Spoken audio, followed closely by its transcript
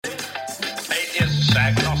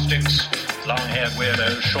agnostics, long-haired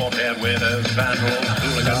weirdos, short-haired weirdos, vandals,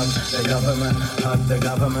 hooligans. The government, hug the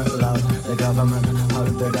government, love the government,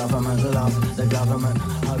 hug the government, love the government,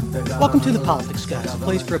 hug the government. Welcome to The Politics Guys, a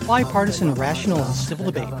place for bipartisan, rational, and civil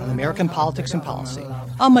debate on American politics and policy.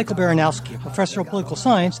 I'm Michael Baranowski, a professor of political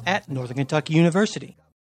science at Northern Kentucky University.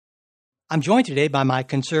 I'm joined today by my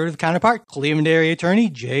conservative counterpart, Cleveland area attorney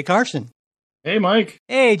Jay Carson. Hey, Mike.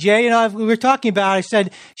 Hey, Jay. We were talking about, I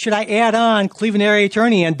said, should I add on Cleveland area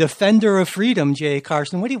attorney and defender of freedom, Jay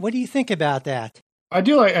Carson? What do you think about that? I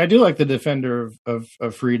do like the defender of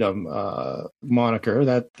freedom moniker.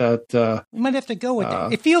 That we might have to go with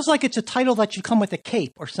that. It feels like it's a title that should come with a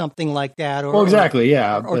cape or something like that. Well, exactly,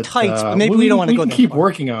 yeah. Or tights, but maybe we don't want to go there. Keep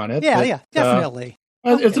working on it. Yeah, definitely.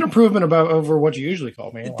 It's an improvement over what you usually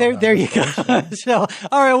call me. There you go. So,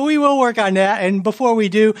 all right, well, we will work on that. And before we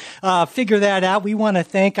do figure that out, we want to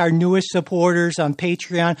thank our newest supporters on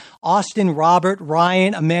Patreon, Austin, Robert,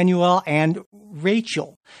 Ryan, Emmanuel, and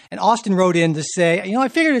Rachel. And Austin wrote in to say, I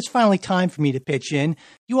figured it's finally time for me to pitch in.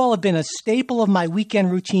 You all have been a staple of my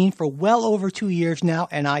weekend routine for well over 2 years now,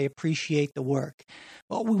 and I appreciate the work.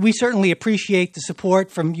 Well, we certainly appreciate the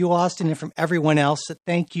support from you, Austin, and from everyone else. So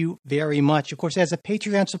thank you very much. Of course, as a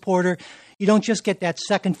Patreon supporter, you don't just get that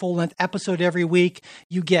second full-length episode every week.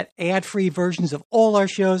 You get ad-free versions of all our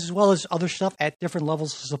shows, as well as other stuff at different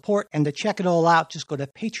levels of support. And to check it all out, just go to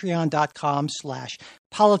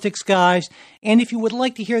patreon.com/politicsguys. And if you would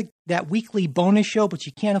like to hear that weekly bonus show, but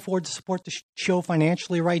you can't afford to support the show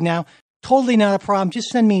financially right now, totally not a problem. Just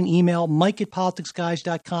send me an email,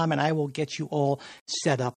 mike@politicsguys.com, and I will get you all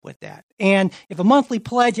set up with that. And if a monthly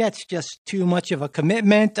pledge, that's just too much of a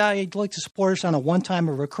commitment. You'd like to support us on a one-time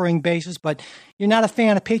or recurring basis, but you're not a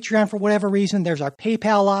fan of Patreon for whatever reason, there's our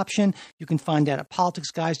PayPal option. You can find that at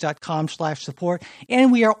politicsguys.com/support.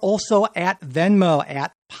 And we are also at Venmo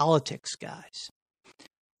at politicsguys.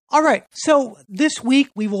 All right. So this week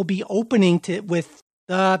we will be opening with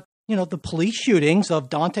the police shootings of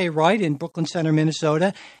Dante Wright in Brooklyn Center,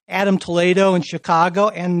 Minnesota, Adam Toledo in Chicago,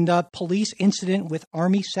 and the police incident with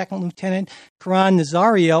Army Second Lieutenant Karan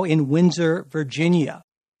Nazario in Windsor, Virginia.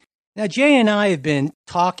 Now, Jay and I have been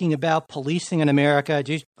talking about policing in America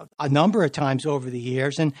just a number of times over the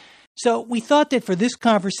years, and so we thought that for this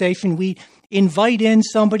conversation, we invite in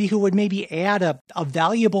somebody who would maybe add a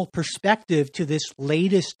valuable perspective to this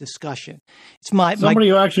latest discussion. It's somebody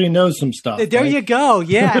who actually knows some stuff. There you go.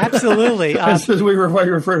 Yeah, absolutely. As we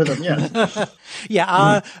refer to them. Yes.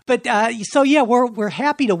 Yeah. We're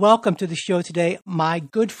happy to welcome to the show today my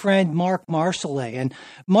good friend Mark Marsolais. And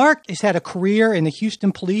Mark has had a career in the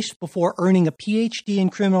Houston Police before earning a PhD in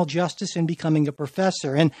criminal justice and becoming a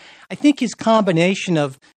professor. And I think his combination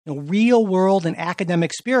of real world and academic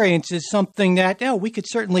experience is something that we could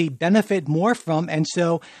certainly benefit more from. And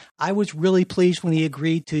so I was really pleased when he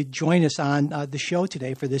agreed to join us on the show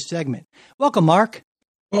today for this segment. Welcome, Mark.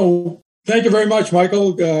 Oh, thank you very much,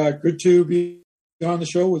 Michael. Good to be on the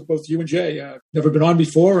show with both you and Jay. Never been on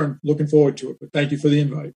before and looking forward to it, but thank you for the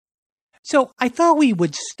invite. So I thought we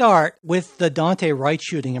would start with the Dante Wright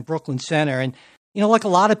shooting in Brooklyn Center. And, like a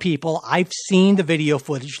lot of people, I've seen the video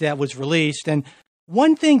footage that was released. And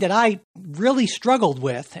one thing that I really struggled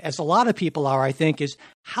with, as a lot of people are, I think, is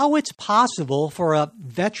how it's possible for a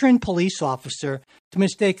veteran police officer to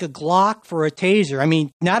mistake a Glock for a taser. I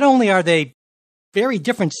mean, not only are they very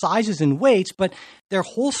different sizes and weights, but they're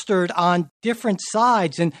holstered on different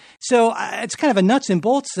sides. And so it's kind of a nuts and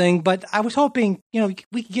bolts thing, but I was hoping, we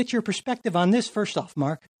could get your perspective on this first off,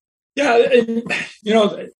 Mark. Yeah,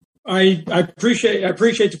 I appreciate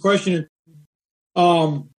the question.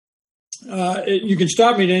 You can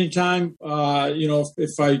stop me at any time,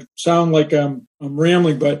 if I sound like I'm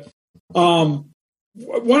rambling. But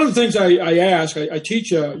one of the things I ask, I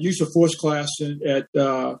teach a use of force class at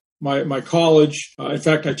my college. In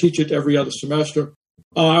fact, I teach it every other semester.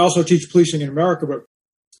 I also teach policing in America. But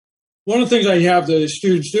one of the things I have the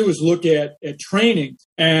students do is look at training.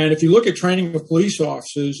 And if you look at training of police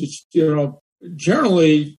officers, it's,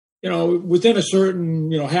 generally, within a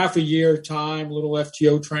certain, half a year time, little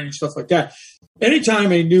FTO training, stuff like that.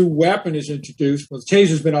 Anytime a new weapon is introduced, the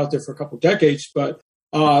taser's been out there for a couple of decades, but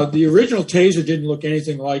the original taser didn't look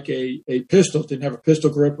anything like a pistol. It didn't have a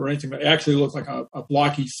pistol grip or anything. It actually looked like a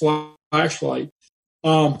blocky flashlight.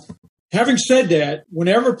 Having said that,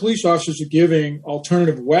 whenever police officers are giving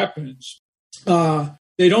alternative weapons,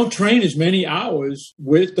 they don't train as many hours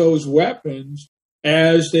with those weapons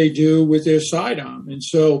as they do with their sidearm. And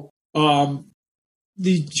so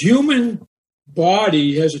the human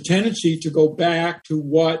body has a tendency to go back to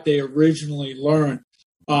what they originally learned.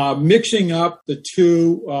 Mixing up the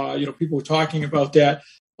two, people were talking about that.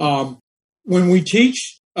 when we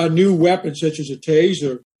teach a new weapon such as a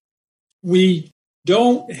taser, we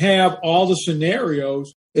don't have all the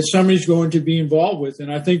scenarios that somebody's going to be involved with.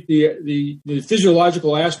 And I think the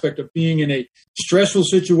physiological aspect of being in a stressful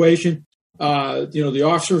situation, the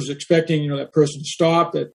officer is expecting, that person to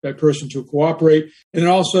stop, that person to cooperate. And then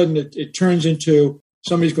all of a sudden it turns into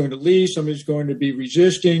somebody's going to leave, somebody's going to be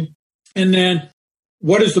resisting. And then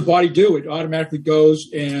what does the body do? It automatically goes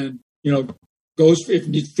and, if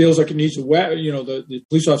it feels like it needs a weapon, the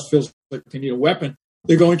police officer feels like they need a weapon,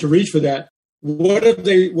 they're going to reach for that. What have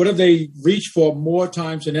they reached for more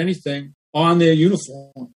times than anything on their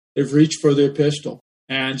uniform? They've reached for their pistol.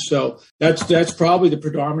 And so that's probably the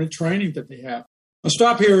predominant training that they have. I'll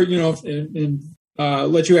stop here, and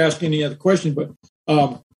let you ask any other question, but,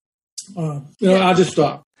 I'll just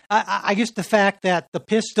stop. I guess the fact that the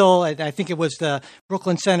pistol, and I think it was the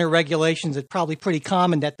Brooklyn Center regulations, it's probably pretty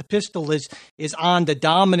common that the pistol is on the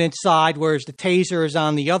dominant side, whereas the taser is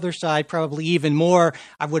on the other side, probably even more.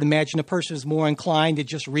 I would imagine a person is more inclined to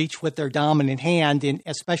just reach with their dominant hand,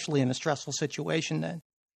 especially in a stressful situation then.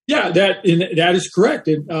 Yeah, that is correct.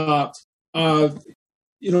 And,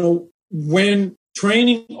 when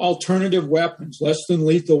training alternative weapons, less than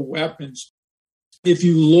lethal weapons, if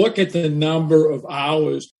you look at the number of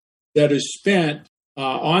hours that is spent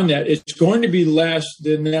on that, it's going to be less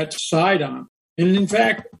than that sidearm. And in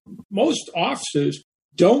fact, most officers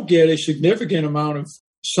don't get a significant amount of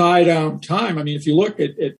sidearm time. I mean, if you look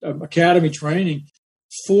at academy training,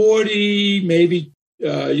 40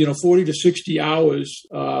 to 60 hours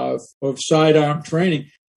of sidearm training.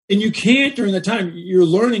 And you can't, during the time, you're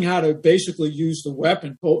learning how to basically use the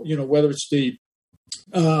weapon, whether it's the,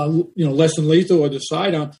 less than lethal or the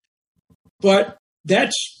sidearm. But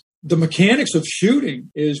that's the mechanics of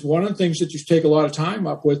shooting is one of the things that you take a lot of time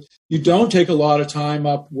up with. You don't take a lot of time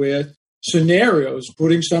up with scenarios,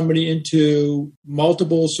 putting somebody into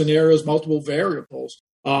multiple scenarios, multiple variables,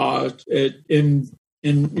 in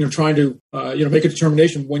trying to make a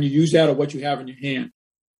determination when you use that or what you have in your hand.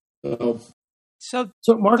 So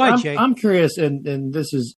Mark, I'm curious, and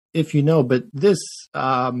this is if you know, but this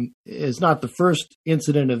is not the first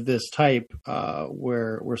incident of this type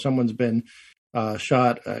where someone's been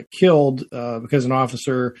shot, killed because an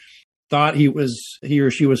officer thought he or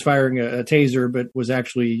she was firing a taser, but was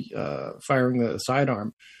actually firing the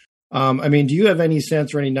sidearm. Do you have any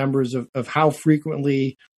sense or any numbers of how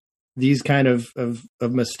frequently these kind of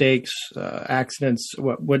mistakes, accidents,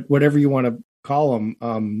 whatever you want to call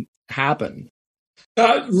them, happen?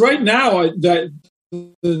 Right now,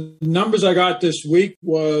 the numbers I got this week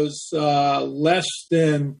was less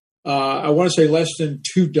than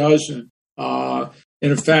 2 dozen. And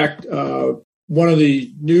in fact, one of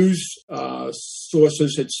the news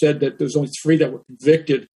sources had said that there's only 3 that were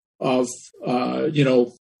convicted of,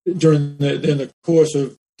 during the course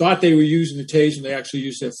of, thought they were using the taser and they actually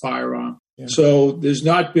used their firearm. Yeah. So there's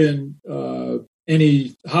not been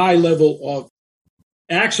any high level of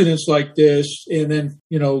accidents like this and then,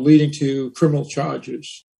 leading to criminal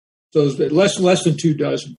charges. So less than 2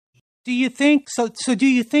 dozen. Do you think so? So do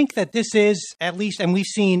you think that this is at least, and we've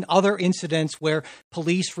seen other incidents where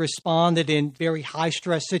police responded in very high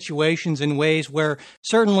stress situations in ways where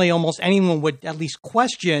certainly almost anyone would at least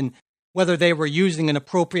question whether they were using an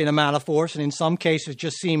appropriate amount of force, and in some cases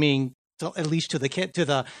just seeming, at least to the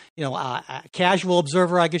casual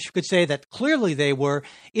observer, I guess you could say, that clearly they were.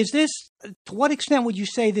 Is this, to what extent would you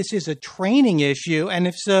say this is a training issue? And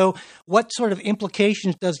if so, what sort of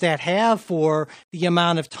implications does that have for the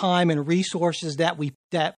amount of time and resources that we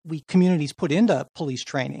communities put into police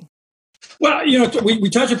training? Well, we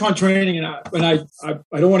touch upon training, and I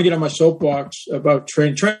don't want to get on my soapbox about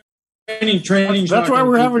training. Training. That's why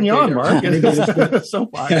we're having you on, Mark.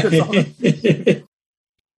 Soapbox.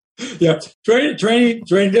 Yeah,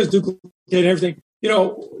 training does duplicate everything.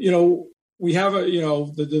 We have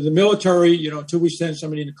the military. Until we send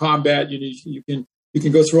somebody into combat, you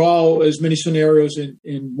can go through as many scenarios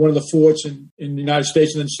in one of the forts in the United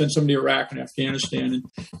States, and then send somebody to Iraq and Afghanistan,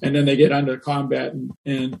 and then they get under combat,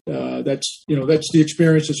 and that's the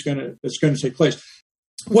experience that's going to take place.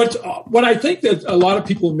 What I think that a lot of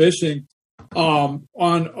people are missing on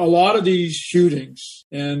a lot of these shootings,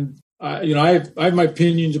 and I have my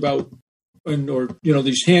opinions about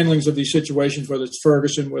these handlings of these situations, whether it's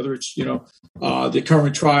Ferguson, whether it's the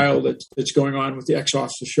current trial that's going on with the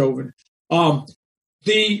ex-officer Chauvin.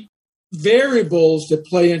 The variables that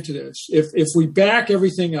play into this, if we back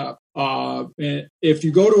everything up, and if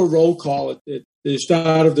you go to a roll call at the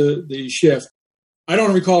start of the shift, I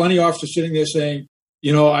don't recall any officer sitting there saying,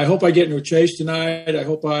 I hope I get into a chase tonight. I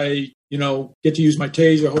hope I, get to use my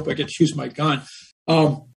taser. I hope I get to use my gun.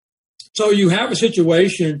 So you have a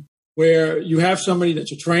situation where you have somebody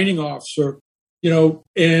that's a training officer,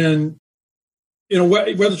 and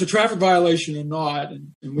whether it's a traffic violation or not,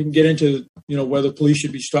 and we can get into whether police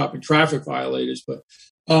should be stopping traffic violators, but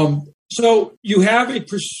so you have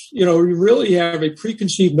you really have a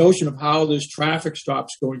preconceived notion of how this traffic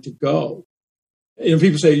stop's going to go.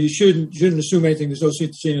 People say you shouldn't assume anything. There's no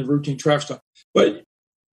scene of routine traffic stop, but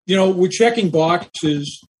we're checking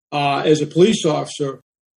boxes as a police officer.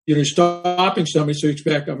 Stopping somebody, so you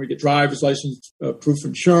expect I'm going to get driver's license, proof of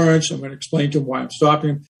insurance. I'm going to explain to them why I'm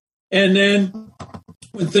stopping them. And then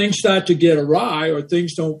when things start to get awry or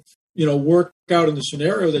things don't, work out in the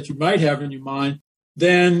scenario that you might have in your mind,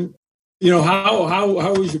 then,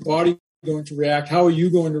 how is your body going to react? How are you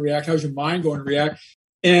going to react? How's your mind going to react?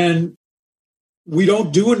 And we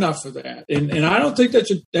don't do enough of that. And I don't think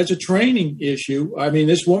that's a training issue. I mean,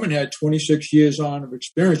 this woman had 26 years on of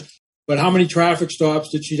experience. But how many traffic stops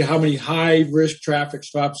did she? How many high-risk traffic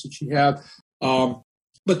stops did she have?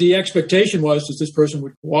 But the expectation was that this person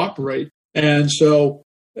would cooperate. And so,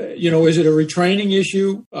 is it a retraining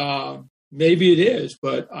issue? Maybe it is.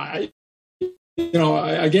 But I think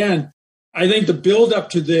the build-up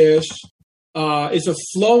to this it's a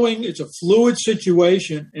fluid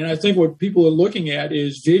situation. And I think what people are looking at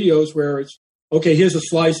is videos where it's, okay, here's a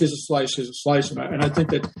slice, here's a slice, here's a slice. And I think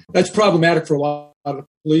that's problematic for a lot of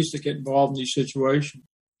police that get involved in these situations.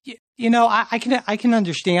 I can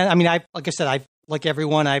understand. I mean, like I said, like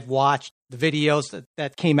everyone, I've watched the videos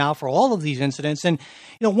that came out for all of these incidents. And,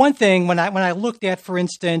 one thing when I looked at, for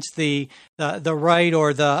instance, the Wright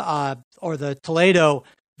or the Toledo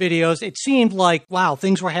videos, it seemed like, wow,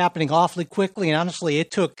 things were happening awfully quickly. And honestly,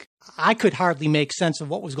 I could hardly make sense of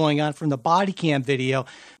what was going on from the body cam video.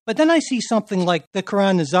 But then I see something like the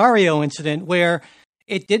Karan Nazario incident where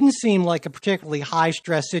it didn't seem like a particularly high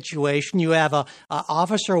stress situation. You have a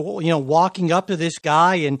officer, walking up to this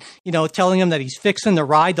guy and, telling him that he's fixing to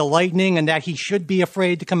ride the lightning and that he should be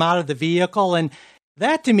afraid to come out of the vehicle. And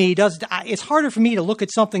that to me it's harder for me to look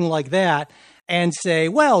at something like that and say,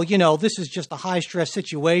 well, this is just a high stress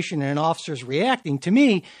situation and an officer's reacting. To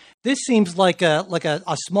me, this seems like a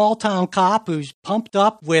small town cop who's pumped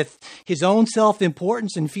up with his own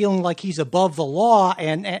self-importance and feeling like he's above the law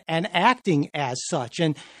and acting as such.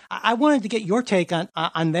 And I wanted to get your take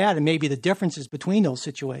on that and maybe the differences between those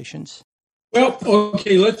situations. Well,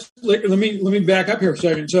 okay, let me back up here a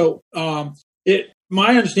second. So,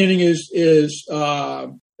 my understanding is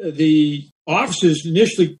the officers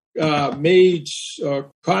initially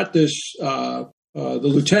caught this the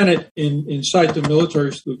lieutenant in sight, the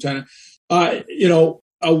military lieutenant, quite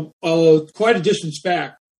a distance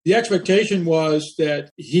back. The expectation was that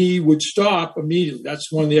he would stop immediately.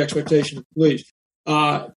 That's one of the expectations of police.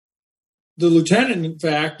 The lieutenant, in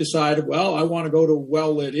fact, decided, well, I want to go to a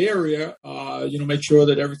well-lit area, make sure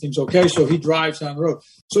that everything's okay. So he drives down the road.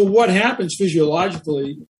 So what happens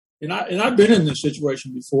physiologically, and I've been in this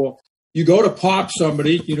situation before, you go to pop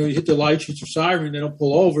somebody, you hit the lights, hit your siren, they don't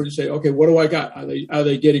pull over and say, okay, what do I got? Are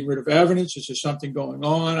they getting rid of evidence? Is there something going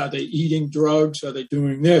on? Are they eating drugs? Are they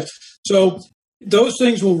doing this? So those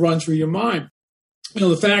things will run through your mind.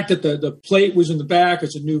 The fact that the plate was in the back,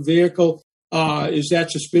 it's a new vehicle, is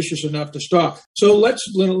that suspicious enough to stop? So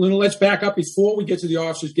let's back up before we get to the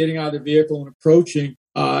officers getting out of the vehicle and approaching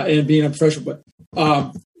and being unprofessional.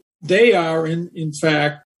 But they are, in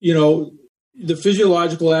fact, the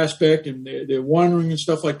physiological aspect, and they're wondering and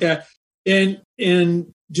stuff like that. And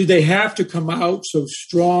do they have to come out so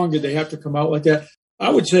strong? Did they have to come out like that? I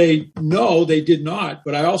would say no, they did not.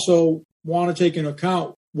 But I also want to take into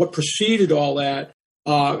account what preceded all that.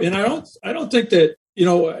 And I don't think that I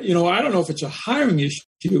don't know if it's a hiring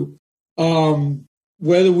issue.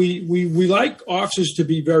 Whether we like officers to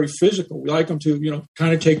be very physical, we like them to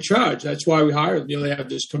kind of take charge. That's why we hire them. They have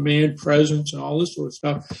this command presence and all this sort of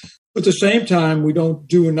stuff. But at the same time, we don't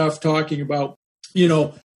do enough talking about,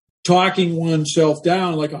 talking oneself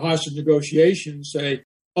down like a hostage negotiation and say,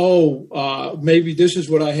 maybe this is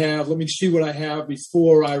what I have. Let me see what I have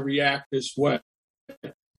before I react this way.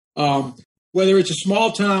 Whether it's a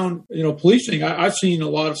small town, policing, I've seen a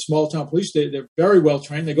lot of small town police. They're very well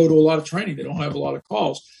trained. They go to a lot of training. They don't have a lot of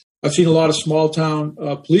calls. I've seen a lot of small town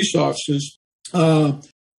police officers. They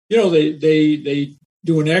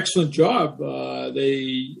do an excellent job.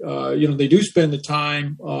 They do spend the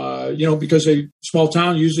time, because a small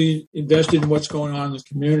town usually invested in what's going on in the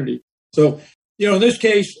community. So, in this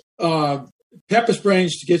case, pepper spraying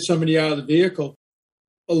to get somebody out of the vehicle.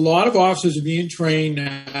 A lot of officers are being trained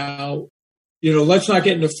now. Let's not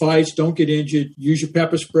get into fights. Don't get injured. Use your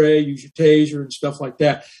pepper spray. Use your taser and stuff like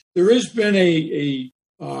that. There has been a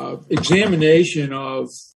examination of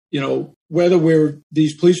whether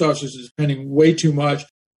these police officers are depending way too much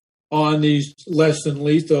on these less than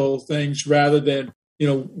lethal things rather than,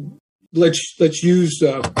 let's use,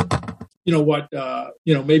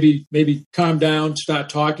 maybe calm down, start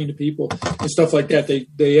talking to people and stuff like that.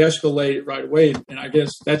 They escalate it right away. And I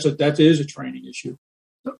guess that is a training issue.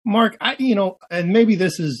 Mark, and maybe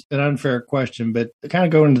this is an unfair question, but kind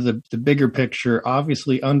of going into the bigger picture,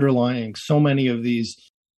 obviously underlying so many of these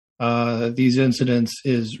incidents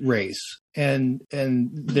is race. And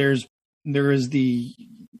there is the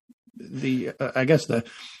I guess the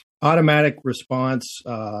automatic response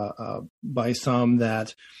by some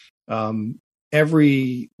that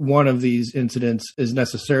every one of these incidents is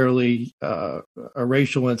necessarily a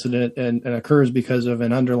racial incident and occurs because of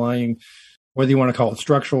an underlying, whether you want to call it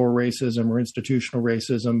structural racism or institutional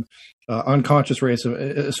racism, unconscious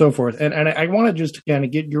racism, so forth. And I want to just kind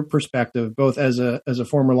of get your perspective, both as a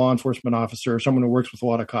former law enforcement officer, someone who works with a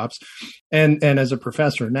lot of cops, and as a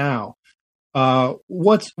professor now.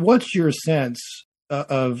 What's your sense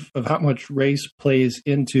of how much race plays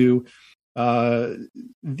into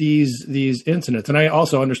these incidents? And I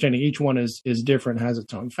also understanding each one is different, has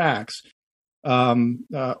its own facts,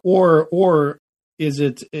 or is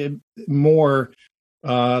it more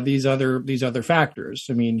these other factors?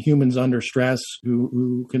 I mean, humans under stress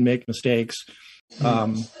who can make mistakes,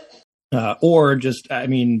 or just,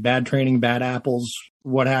 bad training, bad apples,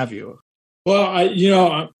 what have you. Well,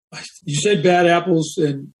 you said bad apples,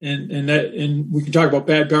 and we can talk about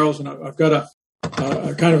bad barrels, and I've got a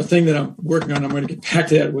kind of a thing that I'm working on. I'm going to get back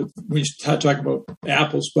to that when we start talking about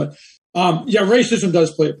apples, but racism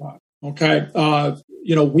does play a part. Okay,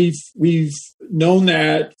 we've known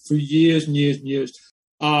that for years and years and years.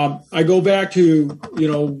 I go back to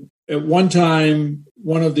at one time,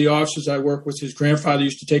 one of the officers I work with, his grandfather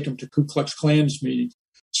used to take him to Ku Klux Klan's meetings,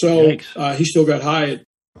 so he still got hired.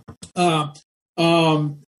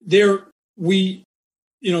 There's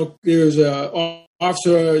a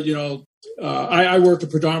officer, I worked a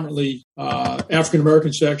predominantly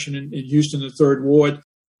African-American section in Houston, the 3rd Ward.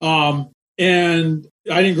 And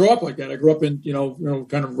I didn't grow up like that. I grew up in,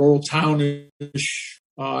 kind of rural townish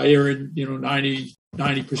area,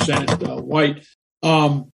 90% white.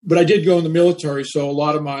 But I did go in the military. So a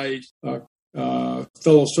lot of my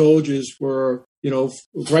fellow soldiers were,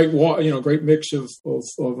 great mix of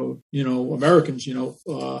Americans,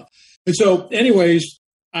 and so anyways,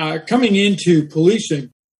 coming into policing,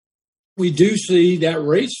 we do see that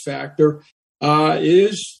race factor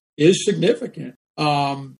is significant.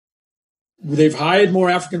 They've hired more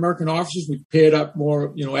African-American officers. We've paired up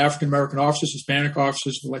more, African-American officers, Hispanic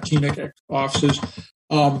officers, Latinx officers,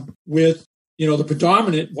 with, the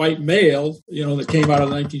predominant white male, that came out of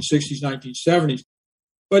the 1960s, 1970s.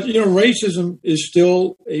 But, racism is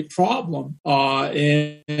still a problem.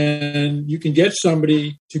 And you can get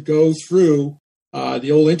somebody to go through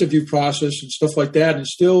the old interview process and stuff like that. And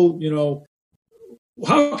still,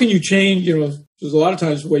 how can you change, there's a lot of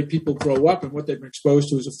times the way people grow up and what they've been exposed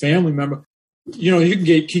to as a family member, you can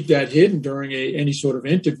keep that hidden during any sort of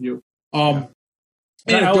interview. I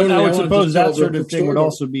would suppose that sort of thing would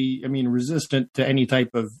also be, resistant to any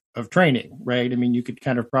type of training, right? You could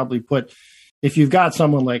kind of probably put, if you've got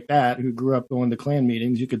someone like that who grew up going to Klan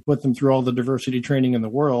meetings, you could put them through all the diversity training in the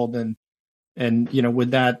world, and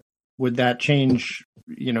would that change,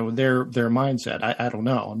 their mindset? I don't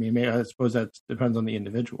know. I suppose that depends on the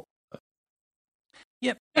individual.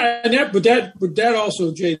 Yep. And that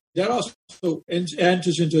also, Jay, that also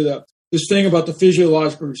enters into this thing about the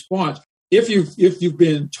physiological response. If you've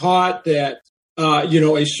been taught that,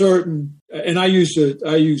 a certain, and I use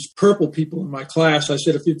purple people in my class. I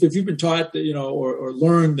said, if you've been taught that, or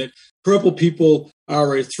learned that purple people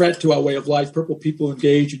are a threat to our way of life, purple people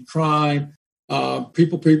engage in crime,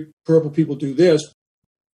 purple people do this,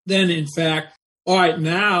 then in fact, all right,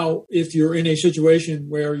 now if you're in a situation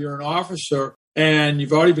where you're an officer and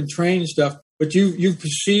you've already been trained and stuff, but you've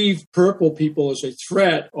perceived purple people as a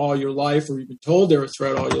threat all your life, or you've been told they're a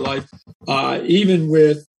threat all your life, even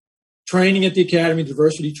with training at the academy,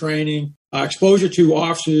 diversity training, exposure to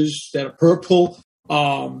officers that are purple,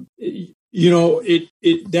 that's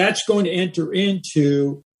going to enter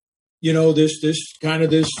into, this kind of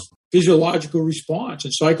this physiological response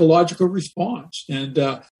and psychological response. And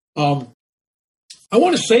I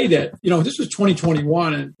want to say that, this is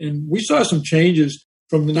 2021, and we saw some changes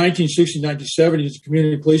from the 1960s, 1970s to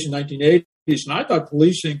community policing, 1980s, and I thought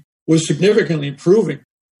policing was significantly improving.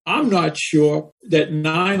 I'm not sure that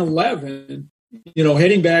 9/11,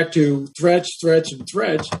 heading back to threats,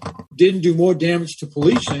 didn't do more damage to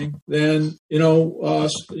policing than,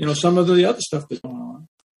 some of the other stuff that's going on.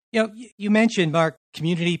 You mentioned, Mark,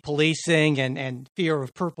 community policing and fear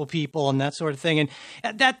of purple people and that sort of thing. And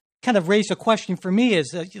that kind of raised a question for me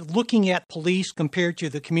is looking at police compared to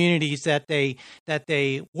the communities that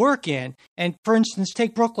they work in. And for instance,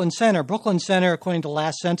 take Brooklyn Center. Brooklyn Center, according to the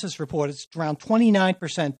last census report, it's around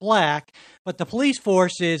 29% black, but the police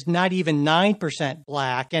force is not even 9%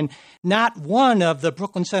 black. And not one of the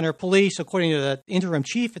Brooklyn Center police, according to the interim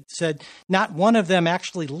chief, it said not one of them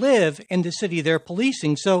actually live in the city they're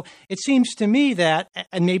policing. So it seems to me that,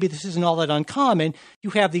 and maybe this isn't all that uncommon,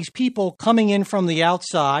 you have these people coming in from the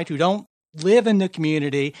outside who don't live in the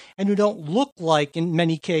community and who don't look like, in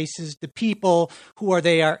many cases, the people who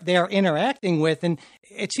they are interacting with. And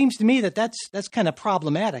it seems to me that that's kind of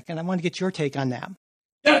problematic. And I want to get your take on that.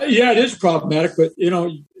 Yeah, it is problematic. But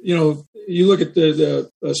you look at the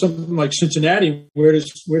something like Cincinnati. Where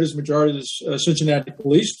does the majority of the Cincinnati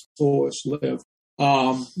police force live?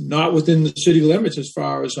 Not within the city limits, as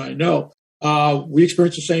far as I know. We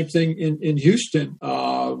experienced the same thing in Houston,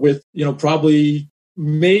 with probably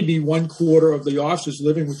maybe 1/4 of the officers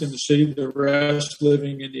living within the city, the rest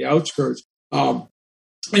living in the outskirts. And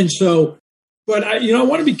so, but I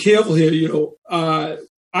want to be careful here.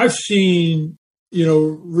 I've seen,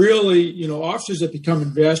 really, officers that become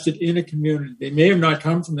invested in a community. They may have not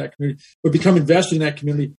come from that community, but become invested in that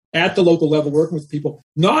community at the local level, working with people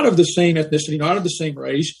not of the same ethnicity, not of the same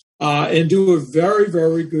race, and do a very,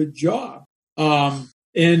 very good job.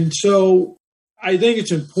 And so I think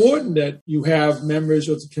it's important that you have members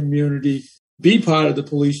of the community be part of the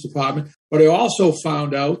police department. But I also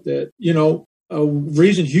found out that, a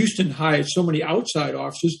reason Houston hired so many outside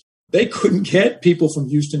officers, they couldn't get people from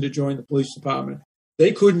Houston to join the police department.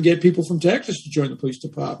 They couldn't get people from Texas to join the police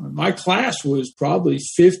department. My class was probably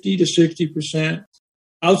 50 to 60%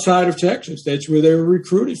 outside of Texas. That's where they were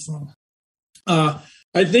recruited from.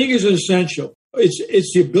 I think is essential.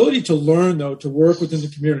 It's the ability to learn, though, to work within the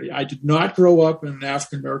community. I did not grow up in an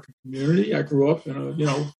African-American community. I grew up in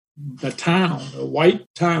a town, a white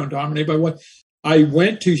town dominated by white. I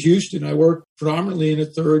went to Houston. I worked predominantly in the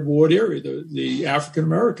Third Ward area, the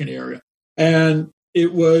African-American area. And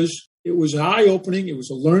it was eye-opening. It was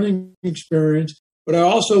a learning experience. But I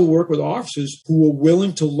also worked with officers who were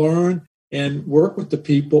willing to learn and work with the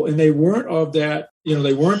people. And they weren't of that,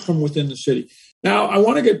 they weren't from within the city. Now, I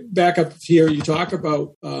want to get back up here. You talk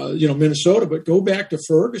about, Minnesota, but go back to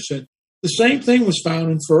Ferguson. The same thing was found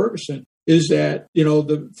in Ferguson, is that,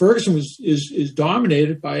 the Ferguson is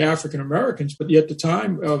dominated by African Americans, but yet at the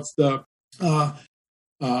time of the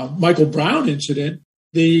Michael Brown incident,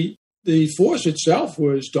 the force itself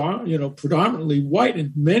was, predominantly white,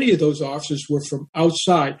 and many of those officers were from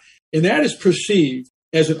outside. And that is perceived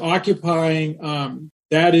as an occupying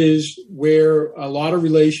that is where a lot of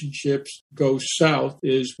relationships go south,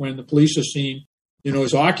 is when the police are seen,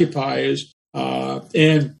 as occupiers.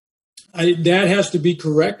 And that has to be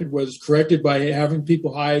corrected, whether it's corrected by having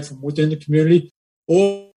people hired from within the community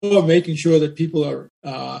or making sure that people are,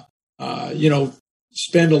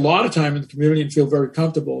 spend a lot of time in the community and feel very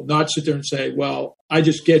comfortable, not sit there and say, well, I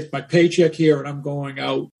just get my paycheck here and I'm going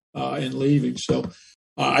out and leaving. So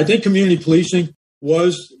I think community policing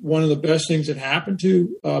was one of the best things that happened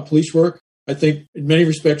to police work. I think in many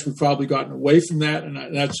respects we've probably gotten away from that, and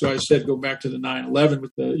that's why I said go back to the 9/11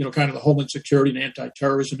 with the kind of the homeland security and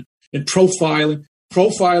anti-terrorism and profiling.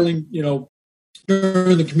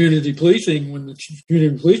 During the community policing, when the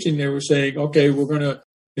community policing, they were saying, okay, we're going to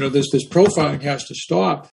this profiling has to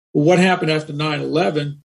stop. Well, what happened after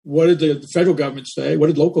 9/11? What did the federal government say? What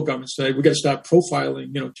did local governments say? We got to stop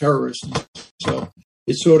profiling terrorists. So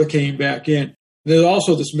it sort of came back in. There's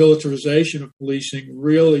also this militarization of policing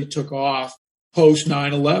really took off post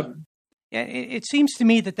 9/11. Yeah, it seems to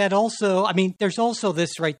me that also, there's also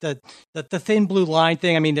this, right, the thin blue line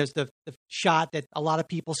thing. There's the shot that a lot of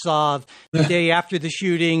people saw of the day after the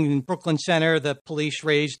shooting in Brooklyn Center. The police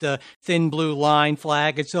raised the thin blue line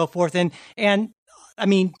flag and so forth. And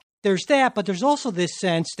there's that, but there's also this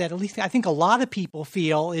sense that, at least I think a lot of people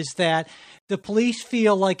feel, is that the police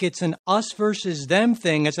feel like it's an us versus them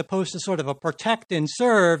thing, as opposed to sort of a protect and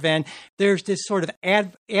serve. And there's this sort of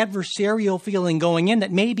adversarial feeling going in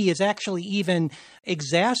that maybe is actually even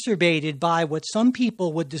exacerbated by what some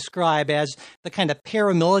people would describe as the kind of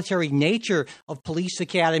paramilitary nature of police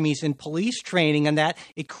academies and police training, and that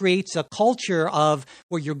it creates a culture of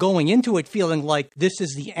where you're going into it feeling like this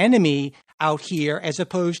is the enemy out here, as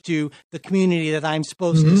opposed to the community that I'm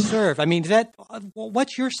supposed to serve.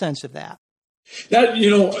 What's your sense of that? That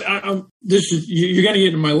this is you're going to get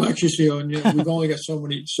into my lectures here, and we've only got so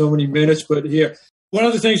many minutes. But here, one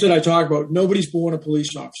of the things that I talk about: nobody's born a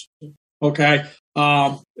police officer. Okay,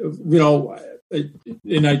 and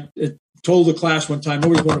told the class one time,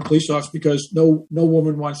 nobody's going to police officer because no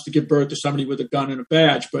woman wants to give birth to somebody with a gun and a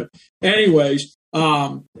badge. But anyways,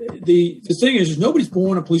 the thing is nobody's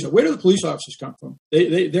born a police officer. Where do the police officers come from?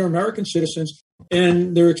 They're American citizens,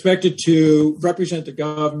 and they're expected to represent the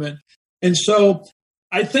government. And so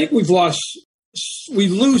I think we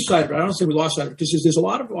lose sight of it. I don't say we lost sight of it because there's a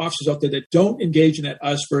lot of officers out there that don't engage in that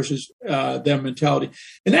us versus them mentality.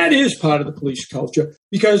 And that is part of the police culture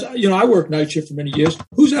because, I worked night shift for many years.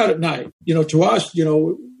 Who's out at night? To us,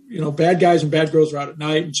 bad guys and bad girls are out at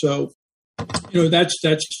night. And so, that's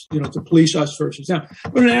the police us versus them.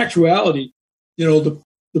 But in actuality, the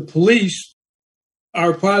police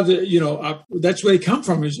are part of the, that's where they come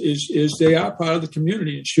from is they are part of the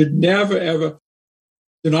community and should never, ever.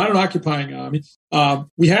 They're not an occupying army.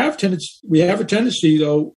 We have a tendency,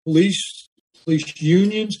 though, police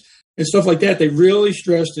unions and stuff like that. They really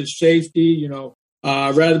stress their safety.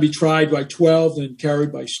 Rather be tried by 12 than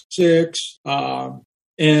carried by 6.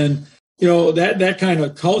 And that kind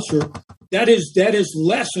of culture that is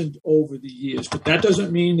lessened over the years. But that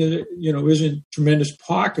doesn't mean that it, isn't tremendous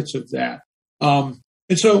pockets of that.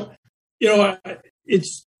 And so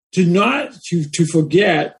it's to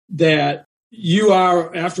forget that. You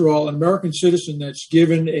are, after all, an American citizen that's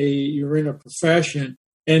you're in a profession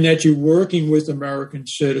and that you're working with American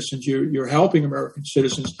citizens. You're helping American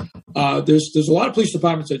citizens. There's a lot of police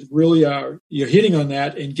departments that really you're hitting on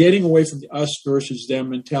that and getting away from the us versus them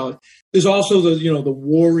mentality. There's also the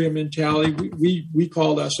warrior mentality. We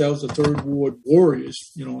called ourselves the Third Ward Warriors,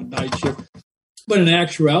 in night shift. But in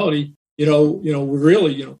actuality, we're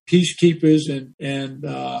really, peacekeepers and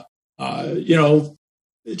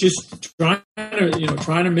just trying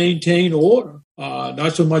to maintain order,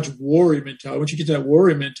 not so much warrior mentality. Once you get to that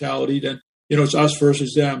warrior mentality, then it's us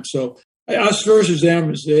versus them. So us versus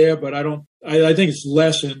them is there, but I think it's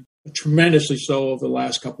lessened tremendously so over the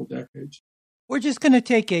last couple of decades. We're just going to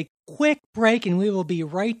take a quick break, and we will be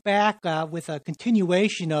right back with a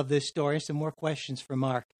continuation of this story. Some more questions for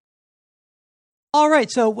Mark. All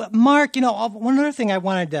right. So, Mark, one other thing I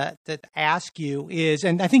wanted to ask you is,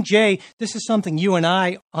 and I think, Jay, this is something you and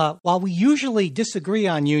I, while we usually disagree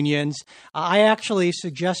on unions, I actually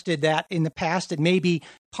suggested that in the past that maybe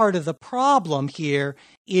part of the problem here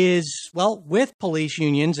is, with police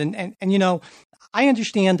unions. And I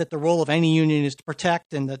understand that the role of any union is to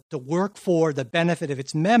protect and to work for the benefit of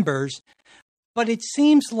its members. But it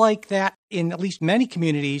seems like that in at least many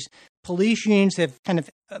communities, police unions have kind of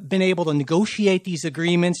been able to negotiate these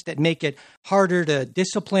agreements that make it harder to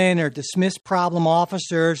discipline or dismiss problem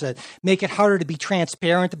officers, that make it harder to be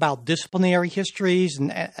transparent about disciplinary histories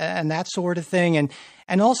and that sort of thing.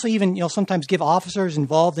 And also even, sometimes give officers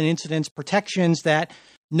involved in incidents protections that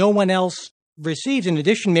no one else receives, in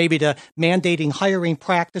addition maybe to mandating hiring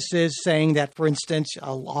practices, saying that, for instance,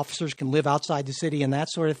 officers can live outside the city and that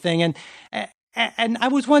sort of thing. And I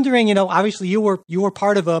was wondering, obviously you were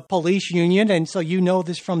part of a police union, and so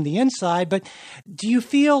this from the inside, but do you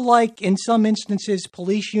feel like in some instances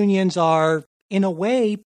police unions are, in a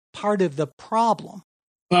way, part of the problem?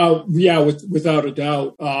 Yeah, without a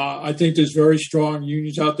doubt. I think there's very strong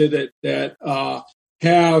unions out there that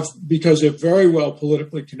have, because they're very well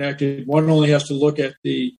politically connected. One only has to look at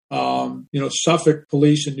the, Suffolk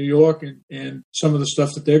police in New York and some of the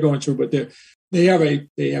stuff that they're going through, but they have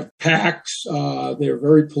PACs. They're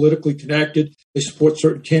very politically connected. They support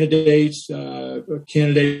certain candidates,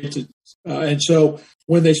 and so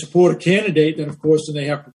when they support a candidate, then of course they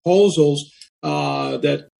have proposals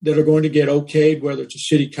that are going to get okayed, whether it's a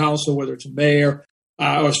city council, whether it's a mayor,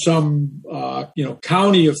 or some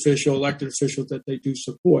county official, elected official that they do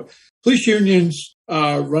support. Police unions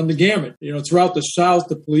run the gamut. Throughout the South,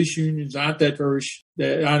 the police unions aren't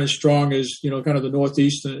as strong as kind of the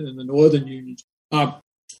Northeast and the Northern unions.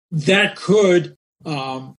 That could,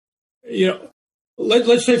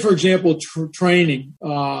 let's say, for example, training.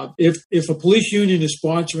 If a police union is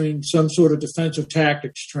sponsoring some sort of defensive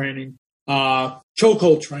tactics training,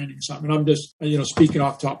 chokehold training, something. I'm just speaking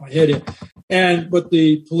off the top of my head here. But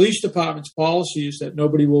the police department's policy is that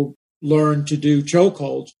nobody will learn to do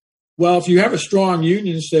chokeholds. Well, if you have a strong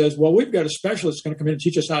union that says, well, we've got a specialist going to come in and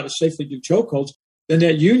teach us how to safely do chokeholds, then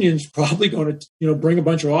that union's probably going to bring a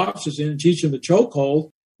bunch of officers in and teach them the chokehold,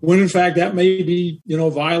 when in fact that may be a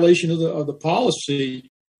violation of the policy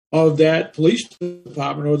of that police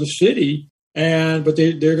department or the city. But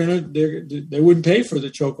they wouldn't pay for the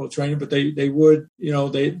chokehold training, but they would,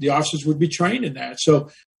 the officers would be trained in that. So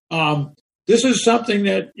this is something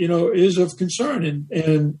that is of concern.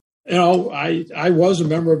 And I was a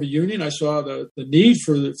member of a union. I saw the need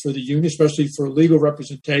for the union, especially for legal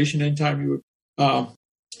representation. Anytime you would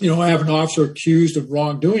have an officer accused of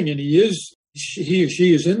wrongdoing and he or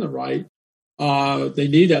she is in the right, they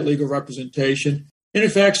need that legal representation. And in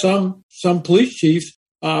fact, some police chiefs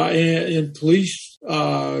and police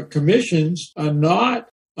commissions are not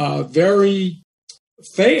very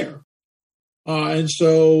fair. And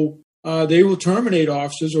so they will terminate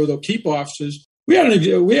officers or they'll keep officers. We had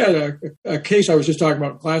a case I was just talking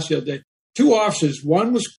about in class the other day. 2 officers,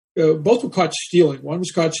 both were caught stealing. One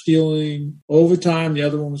was caught stealing overtime. The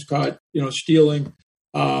other one was caught, stealing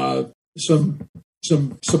some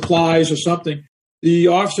supplies or something. The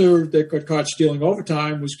officer that got caught stealing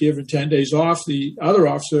overtime was given 10 days off. The other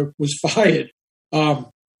officer was fired.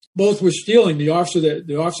 Both were stealing. The officer that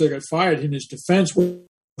got fired, in his defense, what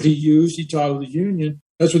he told the union.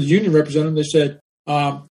 That's what the union represented. They said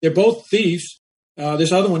they're both thieves.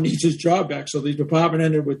 This other one needs his job back. So the department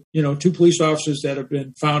ended with 2 police officers that have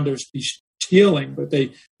been found to be stealing, but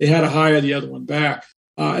they had to hire the other one back.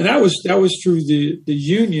 And that was through the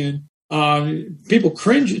union. People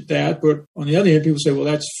cringe at that, but on the other hand, people say, well,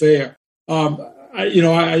 that's fair.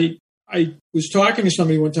 I was talking to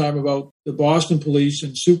somebody one time about the Boston police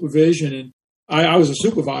and supervision, and I was a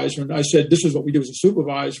supervisor, and I said, this is what we do as a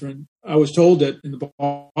supervisor. And I was told that in the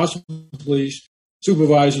Boston police,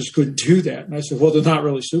 supervisors couldn't do that. And I said, well, they're not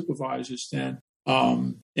really supervisors then.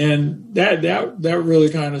 And that really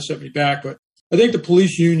kind of set me back. But I think the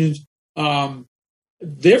police unions,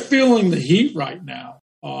 they're feeling the heat right now.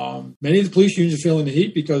 Many of the police unions are feeling the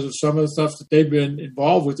heat because of some of the stuff that they've been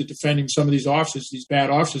involved with in defending some of these officers, these bad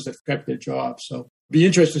officers that have kept their jobs. So it'll be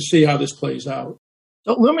interesting to see how this plays out.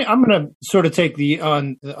 So I'm going to sort of take the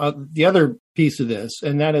other piece of this,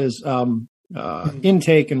 and that is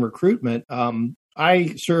intake and recruitment.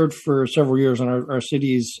 I served for several years on our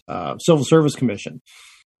city's civil service commission,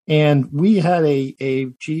 and we had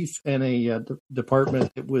a chief and a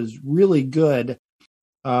department that was really good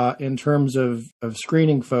in terms of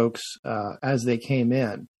screening folks as they came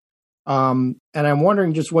in. And I'm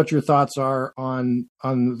wondering just what your thoughts are on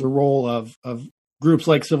the role of groups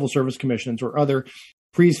like civil service commissions or other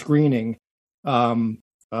pre-screening. Does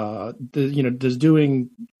doing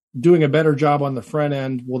a better job on the front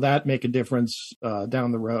end, will that make a difference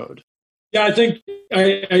down the road? Yeah, I think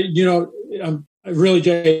really,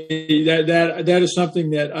 Jay, that is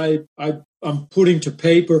something that I'm putting to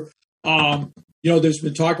paper. There's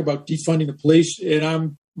been talk about defunding the police, and I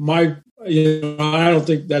don't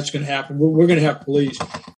think that's going to happen. We're going to have police.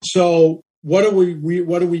 So what do we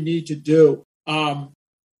need to do?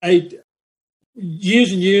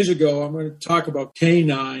 Years and years ago, I'm going to talk about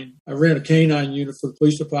K9. I ran a K9 unit for the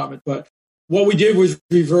police department, but what we did was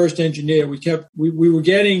reverse engineer. We were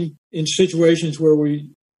getting in situations where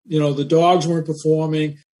the dogs weren't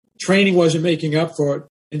performing, training wasn't making up for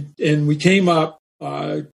it, and we came up.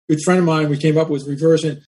 A good friend of mine, we came up with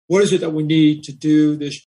reversing. What is it that we need to do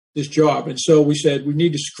this job? And so we said we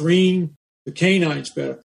need to screen the canines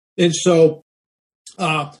better. And so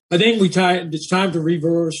I think it's time to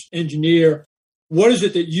reverse engineer. What is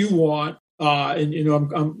it that you want?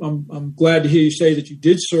 I'm glad to hear you say that you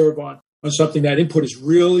did serve on something. That input is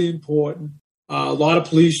really important. A lot of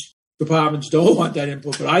police departments don't want that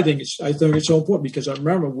input, but I think it's so important because I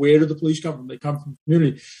remember, where do the police come from? They come from the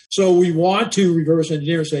community. So we want to reverse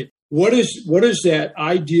engineer and say, what does that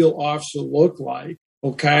ideal officer look like?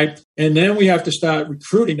 Okay, and then we have to start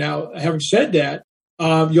recruiting. Now, having said that,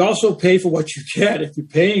 you also pay for what you get. If you're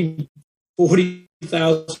paying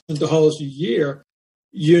 $40,000 a year,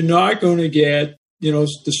 you're not going to get,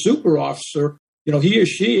 the super officer. He or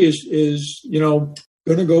she is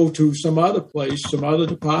going to go to some other place, some other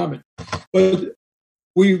department. But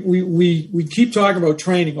we keep talking about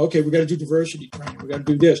training. Okay, we got to do diversity training. We got to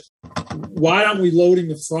do this. Why aren't we loading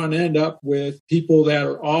the front end up with people that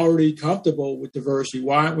are already comfortable with diversity?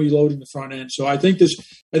 Why aren't we loading the front end? So I think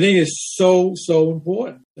it's so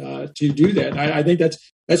important to do that. And I think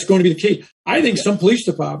that's going to be the key. I think some police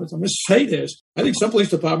departments, I'm going to say this, I think some police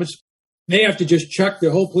departments may have to just check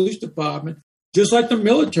their whole police department, just like the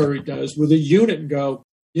military does, with a unit, and go,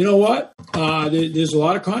 you know what? There's a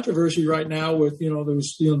lot of controversy right now with, there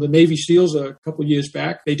was, the Navy SEALs a couple of years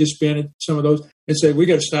back. They disbanded some of those and said, we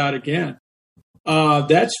got to start again.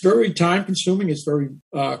 That's very time consuming. It's very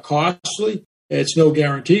costly. It's no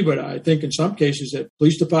guarantee, but I think in some cases that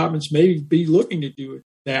police departments may be looking to do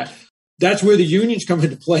that. That's where the unions come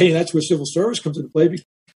into play, and that's where civil service comes into play,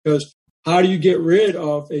 because how do you get rid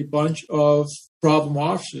of a bunch of problem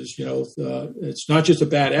officers? It's not just a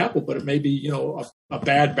bad apple, but it may be, a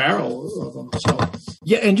bad barrel of them. So.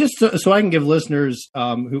 Yeah, and just so I can give listeners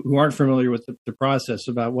who aren't familiar with the process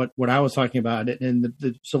about what I was talking about in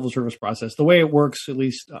the civil service process, the way it works, at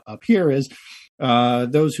least up here, is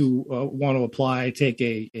Those who want to apply take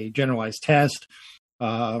a generalized test.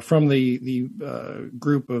 From the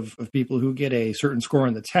group of people who get a certain score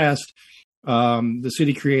on the test, the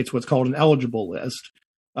city creates what's called an eligible list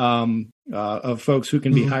of folks who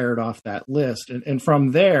can be hired off that list. And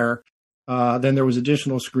from there, then there was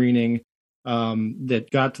additional screening that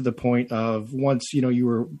got to the point of once,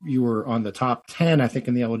 you were on the top 10, I think,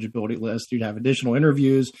 in the eligibility list, you'd have additional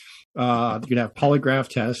interviews, you'd have polygraph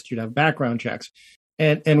tests, you'd have background checks.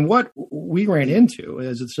 And what we ran into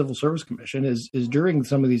as the Civil Service Commission is during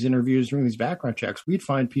some of these interviews, during these background checks, we'd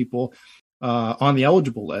find people on the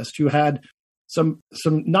eligible list who had some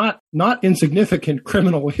not insignificant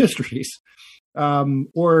criminal histories,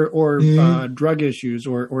 or drug issues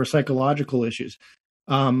or psychological issues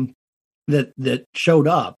that showed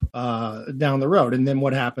up down the road. And then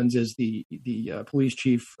what happens is the police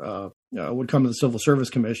chief would come to the Civil Service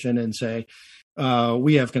Commission and say,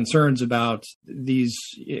 we have concerns about these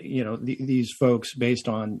folks based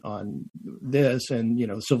on this, and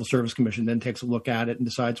the Civil Service Commission then takes a look at it and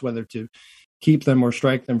decides whether to keep them or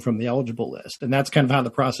strike them from the eligible list. And that's kind of how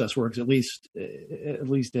the process works, at least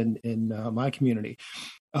in my community.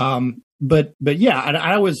 But yeah,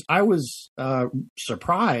 I was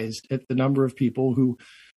surprised at the number of people who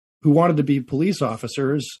wanted to be police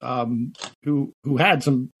officers, who had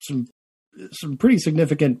some pretty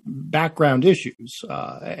significant background issues.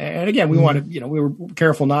 And again, we wanted, we were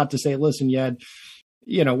careful not to say, listen, you had,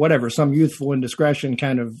 whatever, some youthful indiscretion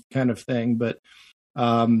kind of thing. But,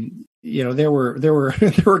 there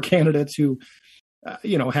were candidates who,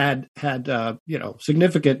 had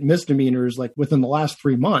significant misdemeanors like within the last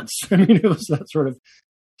 3 months. I mean, it was that sort of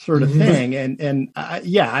thing. And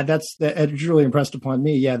that's really impressed upon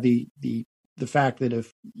me. Yeah. The fact that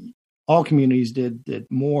if all communities did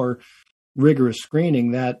more rigorous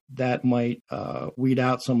screening, that might weed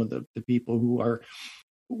out some of the people who are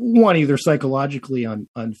either psychologically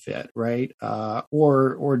unfit, right,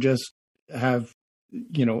 or just have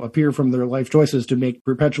appear from their life choices to make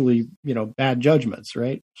perpetually bad judgments,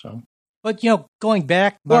 right? So, but going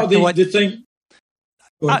back, Mark, I was going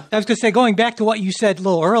to say, going back to what you said a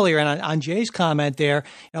little earlier, and on Jay's comment there,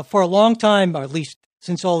 for a long time, or at least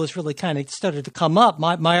since all this really kind of started to come up,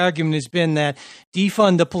 my argument has been that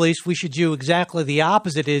defund the police, we should do exactly the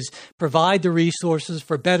opposite, is provide the resources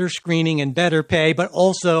for better screening and better pay, but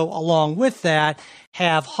also along with that,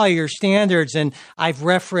 have higher standards. And I've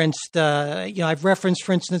referenced,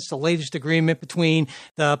 for instance, the latest agreement between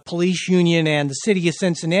the police union and the city of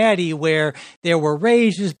Cincinnati, where there were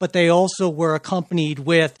raises, but they also were accompanied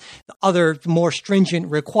with other more stringent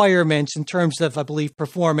requirements in terms of, I believe,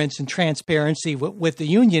 performance and transparency with the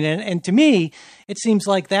union. And to me, it seems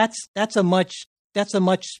like that's a much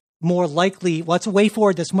more likely, what's a way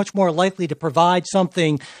forward that's much more likely to provide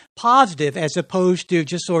something positive, as opposed to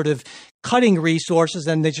just sort of cutting resources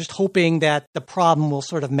and they're just hoping that the problem will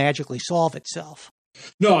sort of magically solve itself.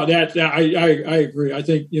 No, I agree. I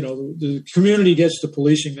think, the community gets the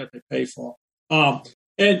policing that they pay for.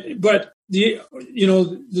 But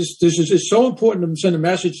it's so important to send a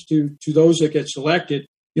message to those that get selected.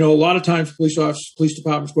 A lot of times police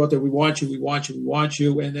departments go out there, we want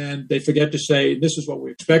you, and then they forget to say, this is what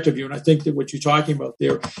we expect of you. And I think that what you're talking about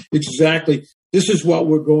there, exactly, this is what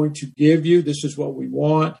we're going to give you, this is what we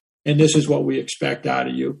want, and this is what we expect out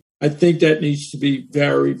of you. I think that needs to be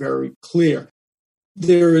very, very clear.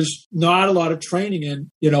 There is not a lot of training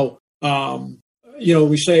in,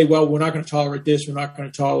 we say, well, we're not going to tolerate this, we're not going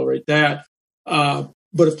to tolerate that.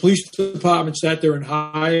 But if police departments sat there and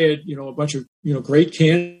hired, a bunch of, great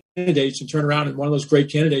candidates and turn around and one of those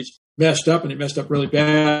great candidates messed up and they messed up really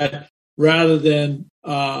bad, rather than,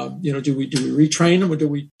 do we retrain them or do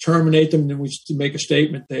we terminate them? And then we make a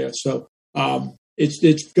statement there. So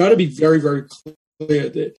it's got to be very, very clear.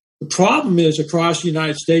 The problem is across the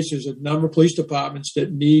United States, there's a number of police departments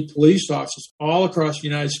that need police officers all across the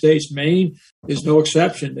United States. Maine is no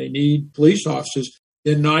exception. They need police officers.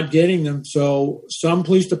 They're not getting them. So some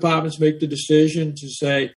police departments make the decision to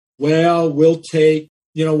say, well, we'll take,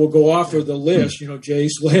 we'll go off of the list,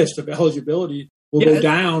 Jay's list of eligibility. We'll go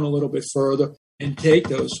down a little bit further and take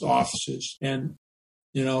those officers. And,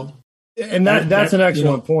 and that's an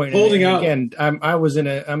excellent point. Holding out. Again, I'm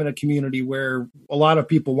in a community where a lot of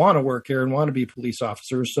people want to work here and want to be police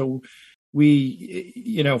officers. So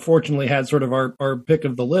we, fortunately had sort of our pick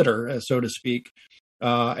of the litter, so to speak.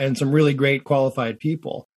 And some really great qualified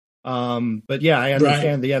people. But yeah, I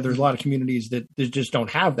understand that, there's a lot of communities that just don't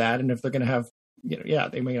have that. And if they're going to have,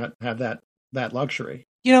 they may not have that luxury.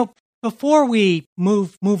 Before we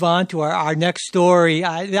move on to our next story,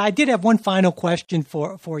 I did have one final question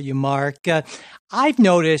for you, Mark. I've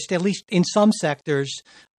noticed, at least in some sectors,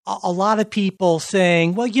 a lot of people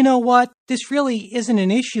saying, well, you know what, this really isn't an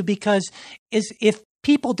issue because if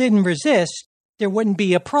people didn't resist, there wouldn't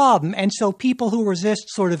be a problem. And so people who resist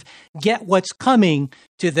sort of get what's coming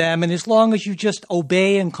to them. And as long as you just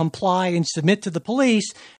obey and comply and submit to the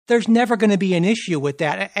police, there's never going to be an issue with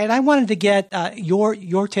that. And I wanted to get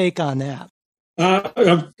your take on that.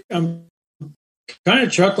 I'm kind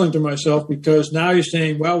of chuckling to myself because now you're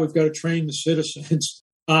saying, well, we've got to train the citizens.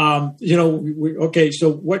 Okay,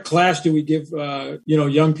 so what class do we give,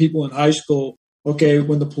 young people in high school? Okay,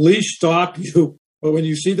 when the police stop you, but when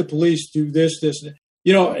you see the police do this, and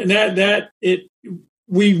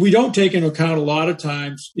we don't take into account a lot of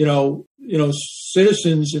times,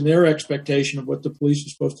 citizens and their expectation of what the police are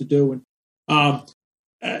supposed to do. And I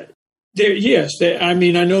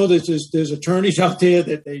know that there's attorneys out there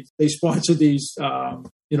that they sponsor these,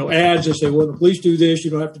 ads that say, well, the police do this,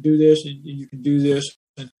 you don't have to do this, and you can do this.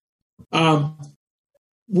 And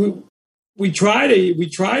we try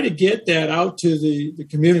to get that out to the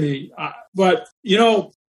community, but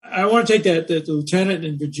I want to take that the lieutenant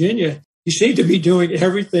in Virginia. He seemed to be doing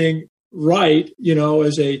everything right,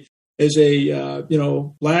 as a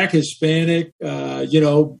Black Hispanic,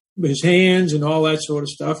 his hands and all that sort of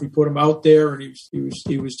stuff. We put him out there, and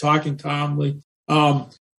he was talking calmly.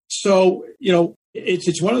 So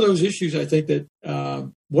it's one of those issues. I think that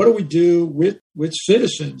what do we do with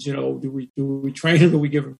citizens? Do we train them? Do we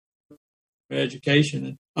give them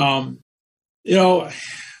education? And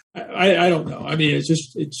I don't know. I mean,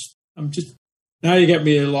 I'm just now you get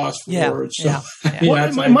me at a loss for words. So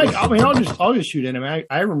Mike, I'll just shoot in. I mean,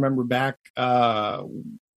 I remember back, again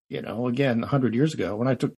 100 years ago when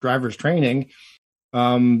I took driver's training.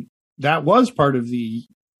 That was part of the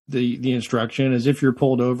instruction is if you're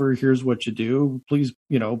pulled over, here's what you do. Please,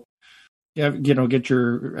 have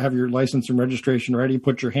your license and registration ready.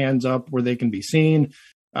 Put your hands up where they can be seen.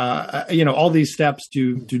 All these steps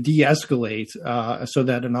to de-escalate, so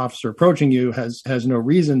that an officer approaching you has no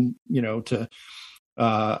reason, to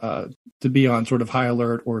be on sort of high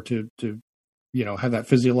alert or to have that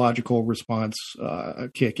physiological response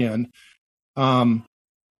kick in.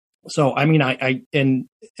 So I mean, I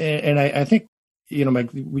think Mike,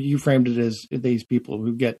 you framed it as these people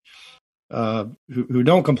who get who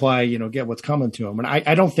don't comply, get what's coming to them, and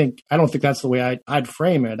I don't think that's the way I'd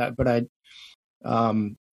frame it, but I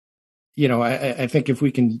think if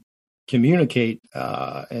we can communicate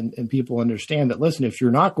and people understand that, listen, if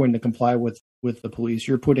you're not going to comply with the police,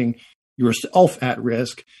 you're putting yourself at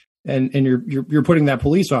risk, and you're putting that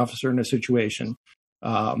police officer in a situation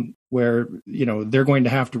where they're going to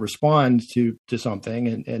have to respond to something,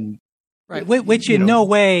 and right, which in no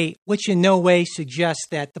way suggests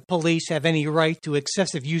that the police have any right to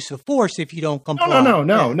excessive use of force if you don't comply.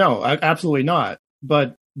 No, absolutely not.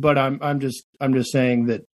 But I'm just saying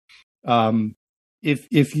that.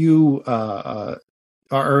 If you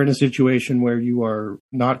are in a situation where you are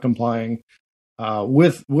not complying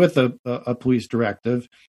with a police directive,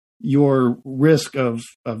 your risk of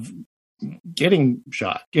getting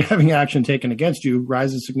shot, having action taken against you,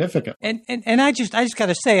 rises significantly. And I just got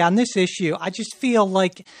to say, on this issue, I just feel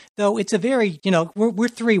like, though it's a very, we're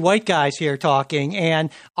three white guys here talking,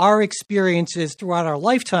 and our experiences throughout our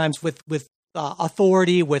lifetimes with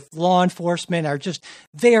authority, with law enforcement, are just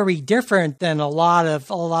very different than a lot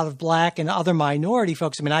of Black and other minority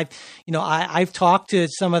folks. I mean, I've talked to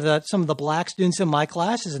some of the Black students in my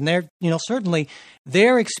classes, and they're, certainly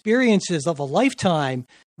their experiences of a lifetime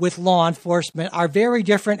with law enforcement are very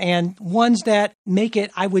different, and ones that make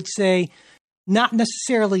it, I would say, not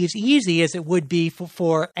necessarily as easy as it would be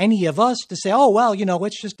for any of us to say, oh, well,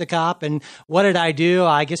 it's just a cop, and what did I do?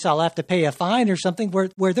 I guess I'll have to pay a fine or something,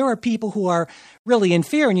 where there are people who are really in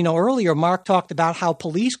fear. And, earlier Mark talked about how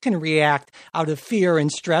police can react out of fear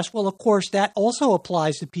and stress. Well, of course, that also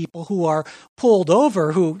applies to people who are pulled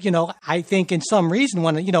over, who, I think in some reason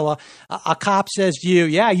when, a cop says to you,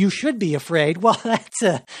 yeah, you should be afraid. Well, that's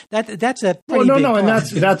a pretty big problem. And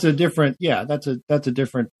that's a different, that's a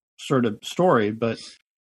different sort of story, but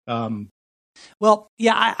well,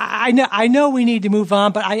 yeah, I know we need to move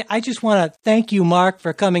on, but I just want to thank you, Mark,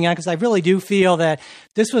 for coming on, because I really do feel that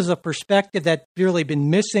this was a perspective that's really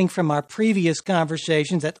been missing from our previous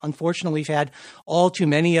conversations that unfortunately we've had all too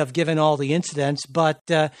many of, given all the incidents. But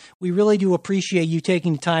we really do appreciate you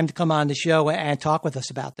taking the time to come on the show and talk with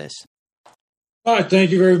us about this. All right,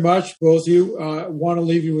 thank you very much, both of you. I want to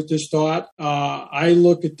leave you with this thought. I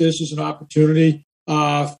look at this as an opportunity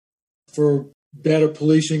for better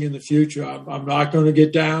policing in the future. I'm not going to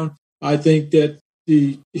get down I think that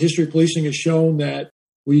the history of policing has shown that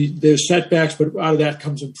there's setbacks, but out of that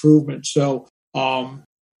comes improvement. So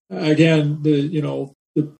again,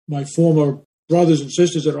 my former brothers and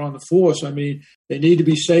sisters that are on the force, I mean, they need to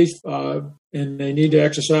be safe and they need to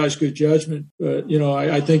exercise good judgment. But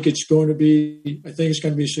I think it's going to be a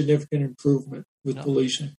significant improvement with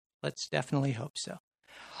policing. Let's definitely hope so.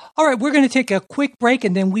 All right, we're going to take a quick break,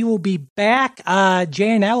 and then we will be back.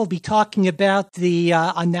 Jay and I will be talking about the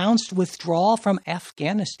announced withdrawal from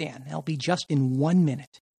Afghanistan. That'll be just in 1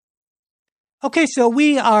 minute. Okay, so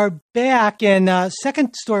we are back, and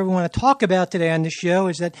second story we want to talk about today on the show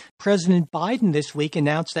is that President Biden this week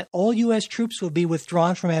announced that all U.S. troops will be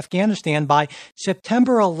withdrawn from Afghanistan by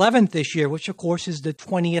September 11th this year, which, of course, is the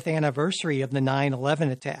 20th anniversary of the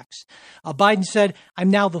 9/11 attacks. Biden said,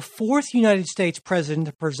 "I'm now the fourth United States president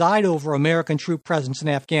to preside over American troop presence in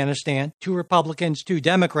Afghanistan, 2 Republicans, 2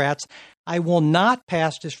 Democrats. I will not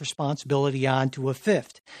pass this responsibility on to a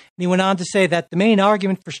fifth." And he went on to say that the main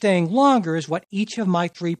argument for staying longer is what each of my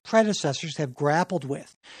 3 predecessors have grappled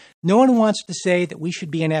with. No one wants to say that we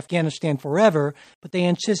should be in Afghanistan forever, but they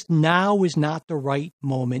insist now is not the right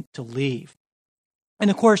moment to leave.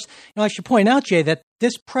 And of course, I should point out, Jay, that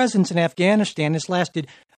this presence in Afghanistan has lasted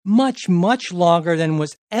much, much longer than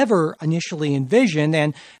was ever initially envisioned.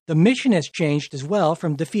 And the mission has changed as well,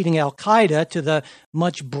 from defeating al-Qaeda to the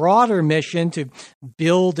much broader mission to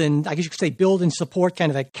build and, I guess you could say, build and support kind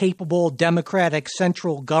of a capable democratic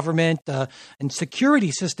central government and security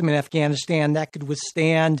system in Afghanistan that could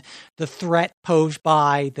withstand the threat posed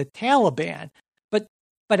by the Taliban.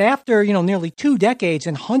 But after, nearly 2 decades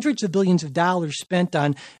and hundreds of billions of dollars spent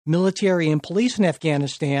on military and police in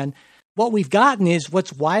Afghanistan, what we've gotten is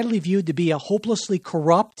what's widely viewed to be a hopelessly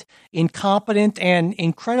corrupt, incompetent, and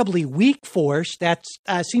incredibly weak force that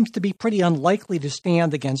seems to be pretty unlikely to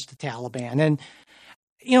stand against the Taliban. And,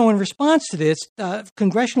 in response to this,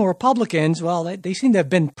 congressional Republicans, well, they seem to have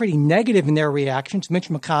been pretty negative in their reactions. Mitch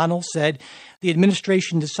McConnell said the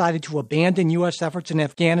administration decided to abandon U.S. efforts in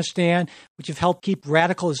Afghanistan, which have helped keep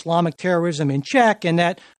radical Islamic terrorism in check, and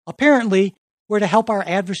that apparently we're to help our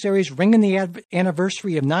adversaries ring in the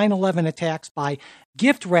anniversary of 9/11 attacks by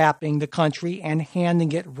gift wrapping the country and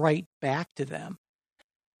handing it right back to them.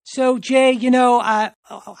 So, Jay,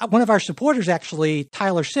 one of our supporters, actually,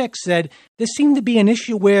 Tyler Six, said this seemed to be an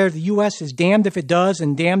issue where the U.S. is damned if it does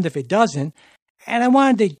and damned if it doesn't. And I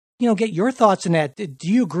wanted to, get your thoughts on that.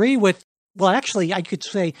 Do you agree with, well, actually, I could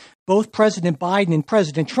say both President Biden and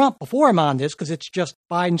President Trump before him on this, because it's just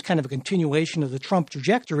Biden's kind of a continuation of the Trump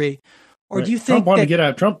trajectory. Or right. Do you think Trump wanted to get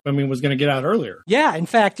out? Trump, was going to get out earlier. Yeah, in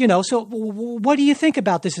fact, so what do you think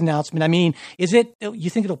about this announcement? I mean, you think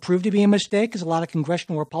it'll prove to be a mistake, as a lot of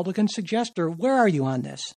congressional Republicans suggest, or where are you on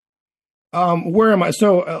this? Where am I?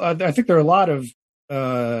 So I think there are a lot of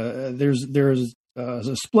there's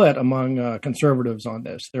a split among conservatives on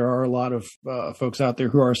this. There are a lot of folks out there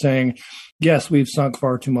who are saying, yes, we've sunk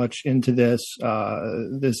far too much into this.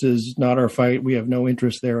 This is not our fight. We have no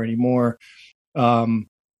interest there anymore.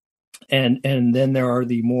 And then there are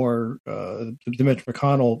the more the Mitch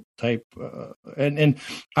McConnell type, and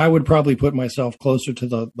I would probably put myself closer to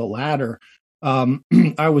the latter.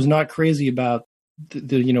 I was not crazy about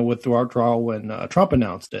the withdrawal when Trump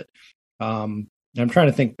announced it. I'm trying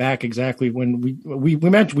to think back exactly when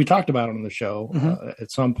we talked about it on the show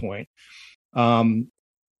at some point.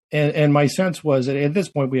 And my sense was that at this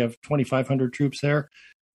point we have 2,500 troops there.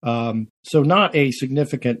 So not a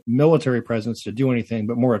significant military presence to do anything,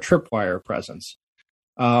 but more a tripwire presence.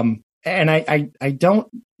 And I don't,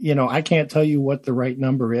 I can't tell you what the right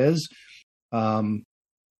number is.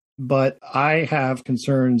 But I have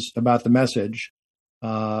concerns about the message,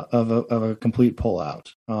 of a complete pullout.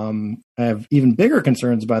 I have even bigger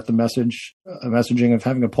concerns about the messaging of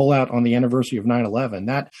having a pullout on the anniversary of 9/11.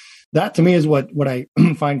 That to me is what I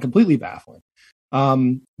find completely baffling.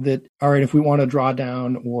 That, all right, if we want to draw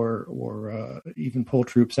down or even pull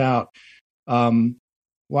troops out,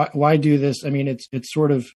 why do this? I mean, it's sort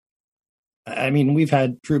of, we've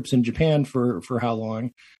had troops in Japan for how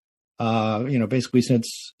long? Basically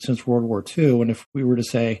since World War II. And if we were to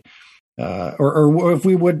say, or if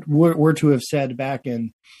we were to have said back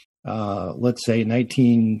in, let's say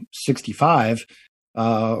 1965,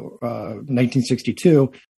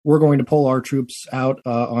 1962, we're going to pull our troops out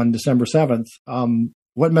on December 7th.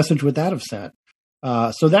 What message would that have sent?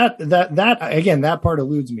 So that again, that part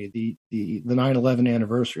eludes me. The 9/11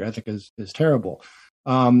 anniversary, I think, is terrible.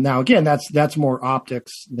 Now again, that's more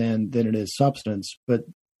optics than it is substance, but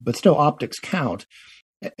still optics count.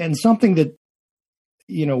 And something that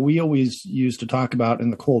we always used to talk about in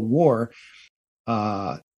the Cold War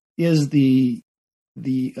is the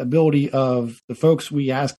the ability of the folks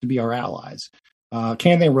we ask to be our allies.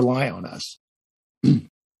 Can they rely on us?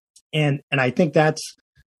 And I think that's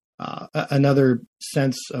another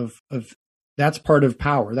sense of that's part of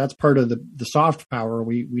power. That's part of the soft power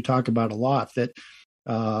we talk about a lot. That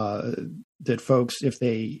folks, if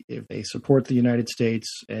they support the United States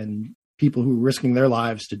and people who are risking their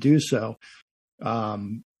lives to do so,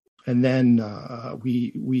 and then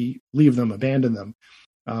we leave them, abandon them,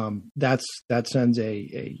 that sends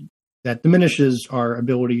that diminishes our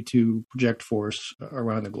ability to project force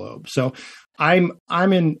around the globe. So I'm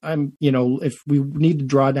if we need to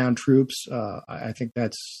draw down troops, I think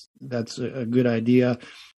that's a good idea.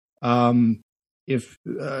 If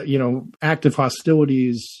active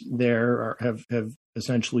hostilities there have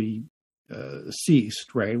essentially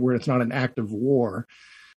ceased, right, where it's not an active war.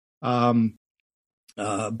 But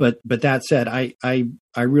that said, I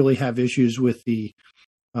really have issues with the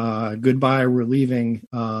goodbye, we're leaving,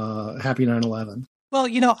 happy 9/11. Well,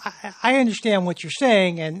 I understand what you're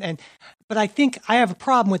saying, but I think I have a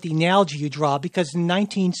problem with the analogy you draw, because in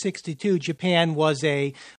 1962, Japan was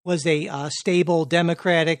a stable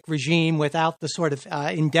democratic regime without the sort of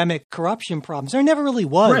endemic corruption problems. There never really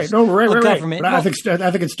was a government. Right. But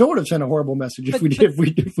I think it still would have sent a horrible message if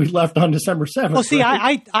we left on December 7th. Well, see,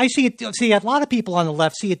 right? I see it. See, a lot of people on the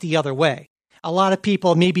left see it the other way. A lot of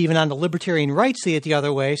people, maybe even on the libertarian right, see it the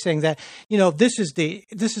other way, saying that, this is the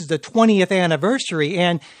 20th anniversary,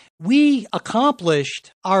 and we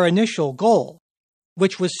accomplished our initial goal,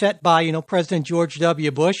 which was set by, President George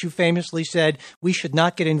W. Bush, who famously said we should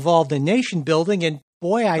not get involved in nation building. And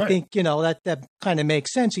boy, I think, that kind of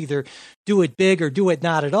makes sense. Either do it big or do it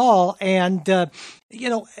not at all. And, I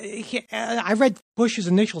read Bush's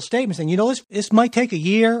initial statement saying, this might take a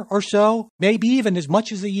year or so, maybe even as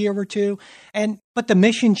much as a year or two. But the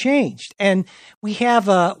mission changed. And we have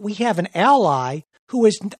an ally who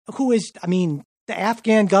is, the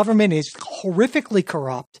Afghan government is horrifically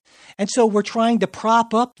corrupt. And so we're trying to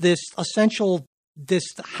prop up this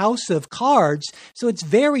house of cards. So it's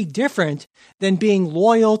very different than being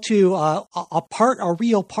loyal to a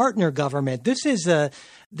real partner government. This is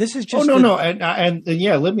just. Oh, no. And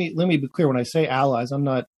yeah, let me be clear. When I say allies, I'm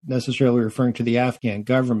not necessarily referring to the Afghan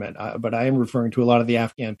government, but I am referring to a lot of the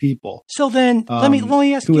Afghan people. So then let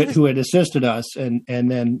me ask you who had assisted us, and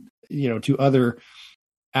then, to other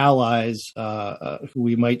allies who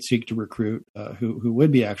we might seek to recruit, who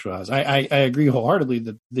would be actual allies. I agree wholeheartedly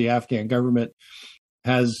that the Afghan government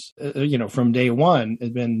has, from day one, has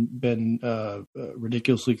been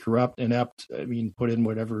ridiculously corrupt, inept. Put in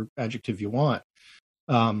whatever adjective you want.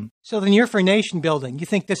 So then you're for nation building. You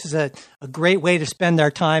think this is a great way to spend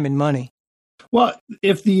our time and money? Well,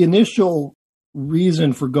 if the initial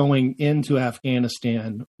reason for going into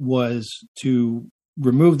Afghanistan was to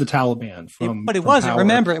remove the Taliban but it wasn't. Power.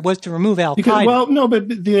 Remember, it was to remove Al Qaeda.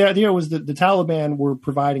 But the idea was that the Taliban were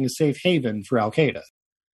providing a safe haven for Al Qaeda,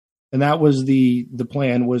 and that was the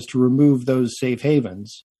plan, was to remove those safe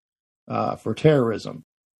havens for terrorism.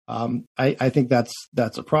 I think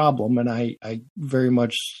that's a problem, and I very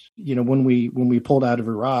much, when we pulled out of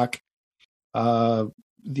Iraq,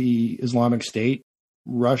 the Islamic State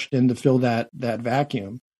rushed in to fill that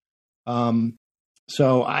vacuum.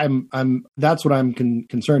 So that's what I'm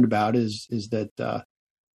concerned about is that the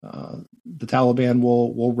Taliban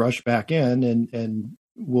will rush back in and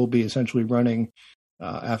will be essentially running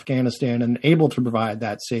Afghanistan and able to provide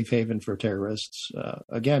that safe haven for terrorists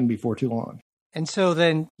again before too long. And so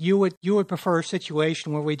then you would prefer a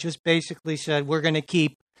situation where we just basically said we're going to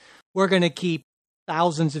keep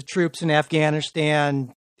thousands of troops in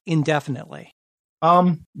Afghanistan indefinitely.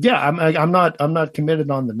 Yeah, I'm not committed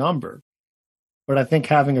on the number. But I think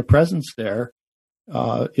having a presence there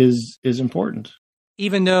is important.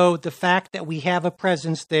 Even though the fact that we have a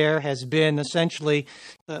presence there has been essentially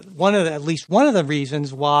at least one of the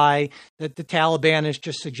reasons why the Taliban has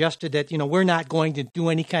just suggested that, we're not going to do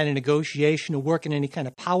any kind of negotiation or work in any kind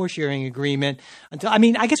of power sharing agreement until.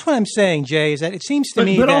 I guess what I'm saying, Jay, is that it seems to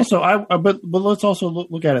me. But let's also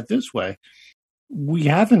look at it this way: we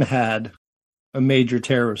haven't had a major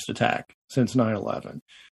terrorist attack since 9/11.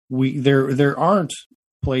 There aren't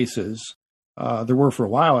places. There were for a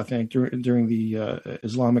while, I think, during the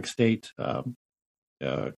Islamic State,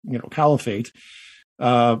 caliphate.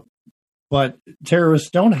 But terrorists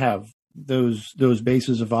don't have those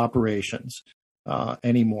bases of operations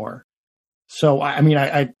anymore. So, I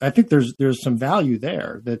think there's some value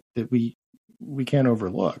there that we can't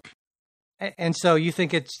overlook. And so you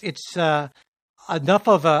think it's enough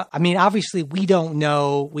of obviously we don't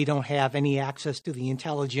know, we don't have any access to the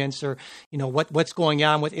intelligence or, what's going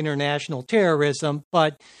on with international terrorism,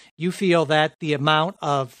 but you feel that the amount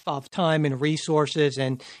of time and resources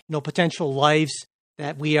and, potential lives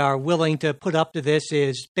that we are willing to put up to this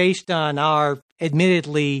is based on our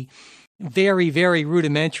admittedly very, very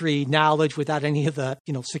rudimentary knowledge without any of the,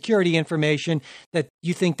 security information, that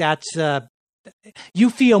you think that's,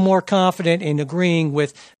 you feel more confident in agreeing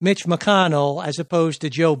with Mitch McConnell as opposed to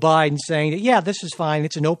Joe Biden saying that, yeah, this is fine.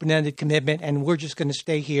 It's an open-ended commitment and we're just going to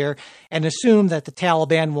stay here and assume that the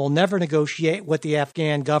Taliban will never negotiate with the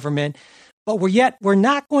Afghan government. But we're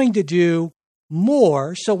not going to do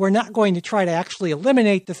more. So we're not going to try to actually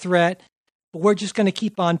eliminate the threat, but we're just going to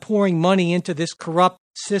keep on pouring money into this corrupt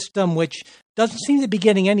system, which doesn't seem to be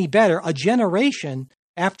getting any better a generation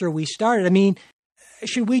after we started. I mean,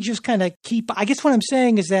 should we just kind of I guess what I'm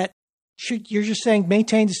saying is that you're just saying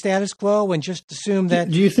maintain the status quo and just assume that.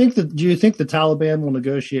 Do you think the Taliban will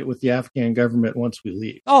negotiate with the Afghan government once we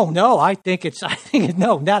leave? Oh no, I think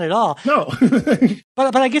no, not at all. No,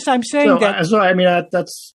 but I guess I'm saying that. So I mean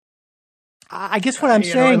that's. I guess what I'm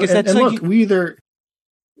saying is that. And look, we either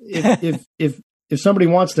if somebody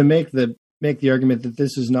wants to make the argument that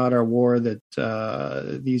this is not our war, that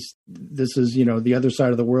this is the other side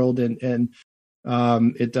of the world and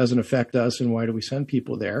it doesn't affect us, and why do we send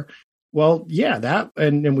people there? Well, yeah, that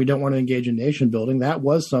and we don't want to engage in nation building. That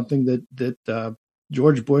was something that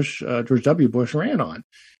George W. Bush ran on,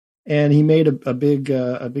 and he made a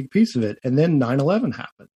big piece of it. And then 9/11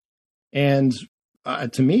 happened, and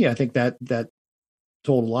to me, I think that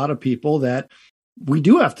told a lot of people that we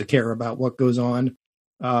do have to care about what goes on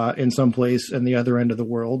in some place in the other end of the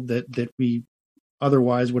world that we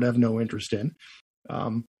otherwise would have no interest in.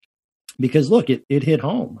 Because look, it hit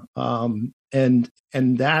home. And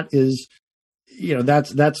that is,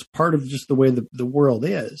 that's part of just the way the world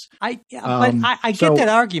is. I get that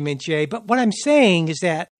argument, Jay, but what I'm saying is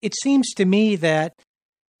that it seems to me that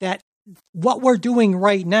what we're doing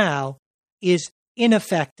right now is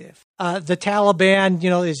ineffective. The Taliban,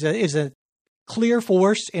 is a clear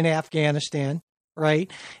force in Afghanistan,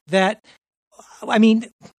 right? That,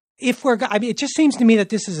 it just seems to me that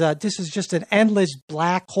this is just an endless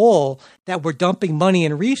black hole that we're dumping money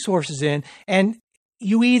and resources in. And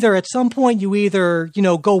at some point,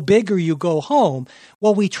 go big or you go home.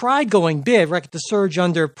 Well, we tried going big, right? The surge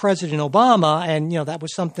under President Obama. And, that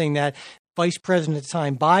was something that Vice President at the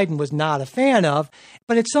time, Biden, was not a fan of.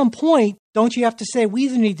 But at some point, don't you have to say we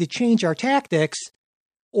either need to change our tactics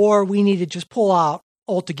or we need to just pull out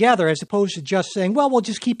altogether, as opposed to just saying, well, we'll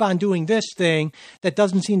just keep on doing this thing that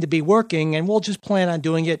doesn't seem to be working, and we'll just plan on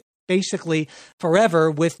doing it basically forever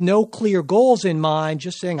with no clear goals in mind,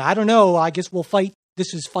 just saying, I don't know, I guess we'll fight.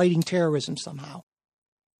 This is fighting terrorism somehow.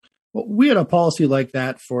 Well, we had a policy like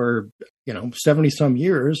that for, 70 some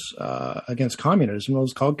years against communism. It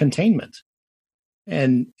was called containment.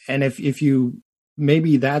 And if you,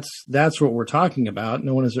 maybe that's what we're talking about.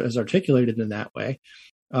 No one has articulated in that way.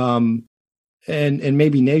 And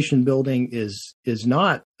maybe nation building is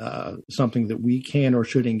not something that we can or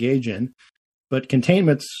should engage in, but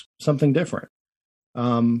containment's something different.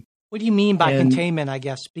 What do you mean by containment, I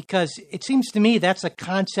guess? Because it seems to me that's a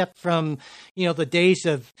concept from, the days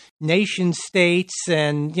of nation states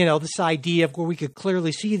and, this idea of where we could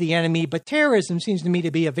clearly see the enemy. But terrorism seems to me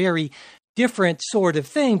to be a very different sort of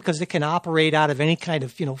thing because it can operate out of any kind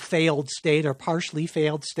of, failed state or partially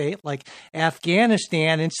failed state like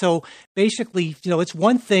Afghanistan. And so basically, it's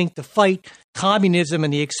one thing to fight communism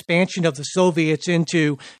and the expansion of the Soviets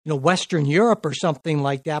into, Western Europe or something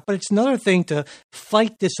like that. But it's another thing to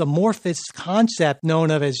fight this amorphous concept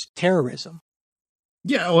known as terrorism.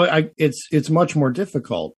 Yeah, well, it's much more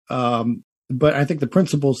difficult. But I think the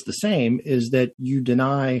principle's the same, is that you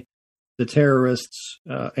deny the terrorists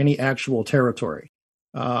any actual territory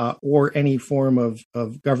or any form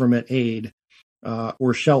of government aid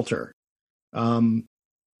or shelter. And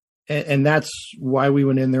that's why we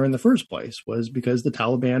went in there in the first place, was because the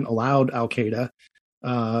Taliban allowed Al-Qaeda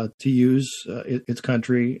to use its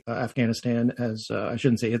country, Afghanistan, as I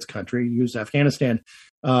shouldn't say its country, use Afghanistan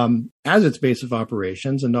as its base of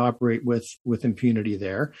operations and to operate with impunity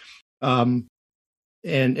there.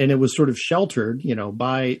 And it was sort of sheltered,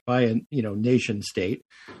 by a nation state,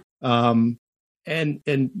 and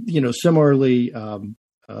similarly,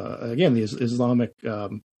 again, the Islamic,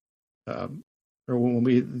 or when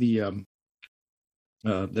we the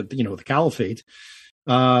caliphate,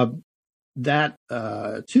 that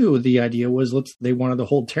too, the idea was they wanted to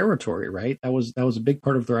hold territory, right? That was a big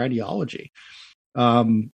part of their ideology.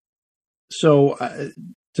 So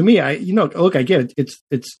to me, look, I get it.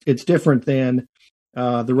 It's different than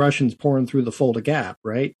the Russians pouring through the Fulda Gap,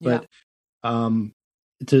 right? Yeah. But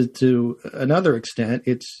to another extent,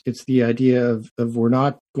 it's the idea of we're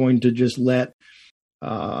not going to just let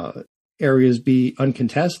areas be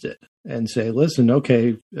uncontested and say, listen,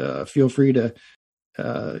 okay, feel free to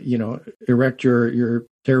erect your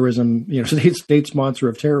terrorism, state sponsor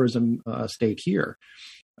of terrorism state here.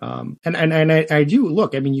 And I do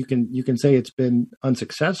look. I mean, you can say it's been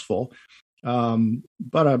unsuccessful,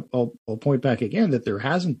 but I'll point back again that there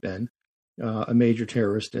hasn't been a major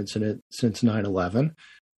terrorist incident since 9/11,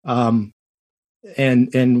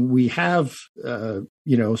 and we have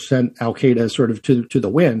sent Al Qaeda sort of to the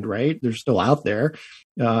wind. Right, they're still out there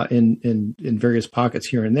in various pockets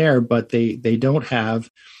here and there, but they don't have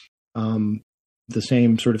the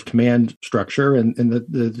same sort of command structure, and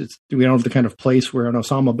we don't have the kind of place where an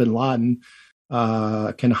Osama bin Laden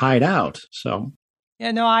can hide out. So,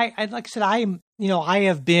 yeah, no, I like I said, I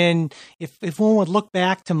have been. If one would look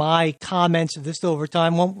back to my comments of this over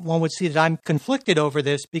time, one would see that I'm conflicted over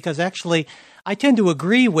this because actually, I tend to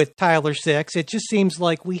agree with Tyler Six. It just seems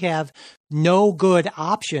like we have no good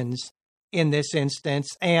options in this instance,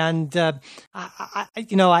 and but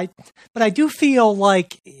I do feel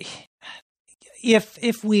like.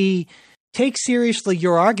 If we take seriously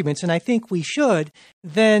your arguments, and I think we should,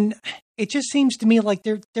 then it just seems to me like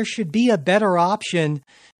there should be a better option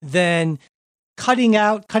than cutting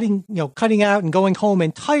out and going home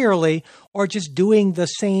entirely, or just doing the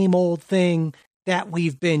same old thing that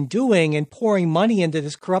we've been doing and pouring money into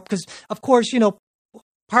this corrupt. Because of course,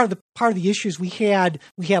 part of the issues we have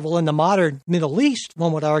in the modern Middle East,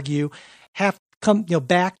 one would argue, have come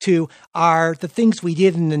back to are the things we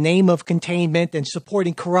did in the name of containment and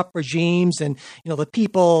supporting corrupt regimes, and the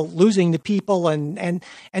people losing the people, and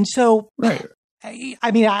so right. I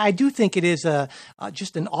mean, I do think it is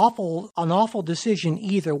just an awful decision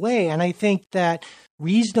either way, and I think that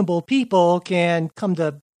reasonable people can come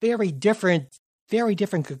to very different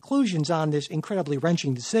conclusions on this incredibly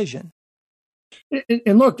wrenching decision.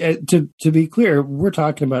 And look, to be clear, we're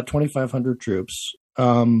talking about 2,500 troops.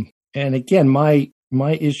 And again, my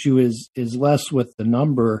issue is less with the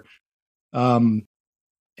number, and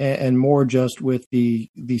more just with the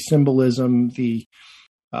symbolism. There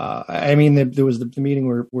was the meeting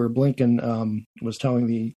where Blinken was telling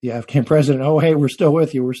the Afghan president, "Oh, hey, we're still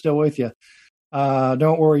with you. We're still with you.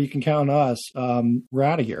 Don't worry, you can count on us. We're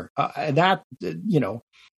out of here." That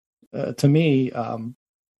to me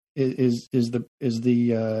is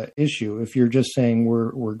the issue. If you're just saying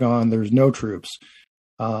we're gone, there's no troops.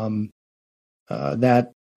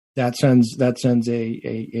 That sends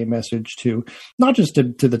a message to not just to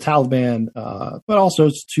the Taliban, but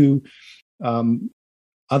also to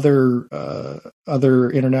other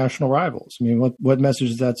international rivals. I mean, what message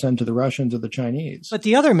does that send to the Russians or the Chinese? But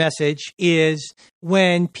the other message is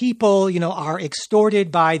when people, are extorted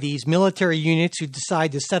by these military units who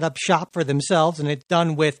decide to set up shop for themselves, and it's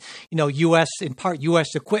done with, U.S.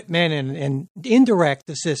 equipment and indirect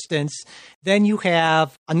assistance, then you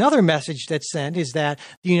have another message that's sent is that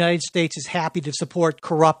the United States is happy to support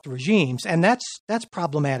corrupt regimes. And that's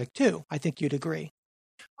problematic too. I think you'd agree.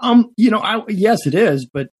 Yes, it is,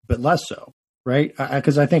 but less so, right?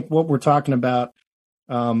 Because I think what we're talking about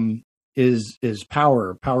is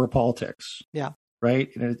power politics. Yeah. Right.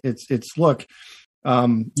 And it's look,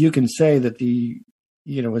 you can say that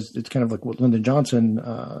it's kind of like what Lyndon Johnson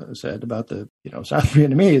said about the South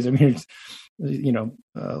Vietnamese. I mean, it's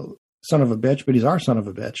son of a bitch, but he's our son of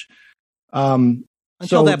a bitch.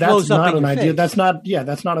 Until that blows up in your face. That's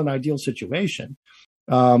not an ideal situation.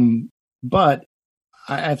 But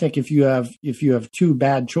I think if you have two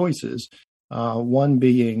bad choices, one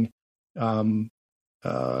being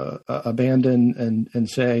abandon and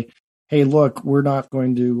say, hey, look, we're not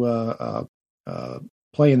going to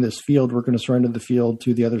play in this field. We're going to surrender the field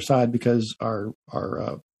to the other side because our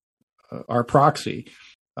proxy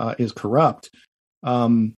is corrupt.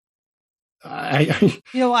 You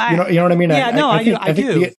know what I mean? Yeah, I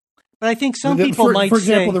do. But I think some people might say, for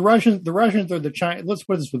example, the Russians or the Chinese. Let's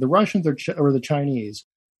put it this way: the Russians or the Chinese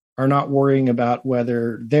are not worrying about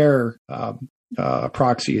whether their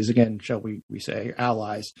proxies, again, shall we say,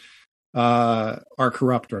 allies, are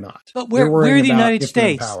corrupt or not. But we're the United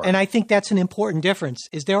States, and I think that's an important difference.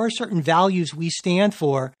 Is there are certain values we stand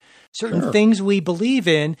for, certain things we believe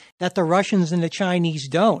in that the Russians and the Chinese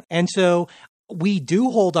don't, and so we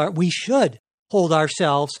should hold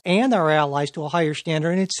ourselves and our allies to a higher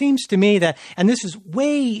standard. And it seems to me that, and this is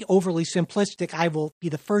way overly simplistic, I will be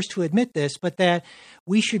the first to admit this, but that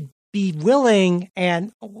we should be willing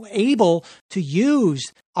and able to use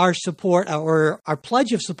our support or our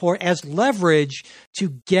pledge of support as leverage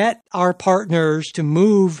to get our partners to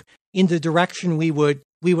move in the direction we would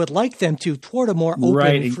like them to, toward a more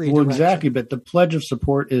open and free direction. Exactly. But the pledge of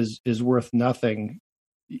support is worth nothing.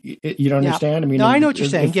 You don't understand? I mean, no, I know what you're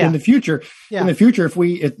saying. In the future, if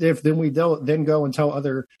we then go and tell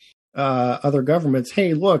other governments,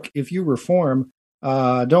 hey, look, if you reform,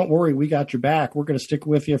 don't worry, we got your back. We're going to stick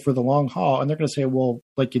with you for the long haul. And they're going to say, well,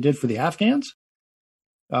 like you did for the Afghans,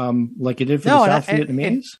 like you did for the South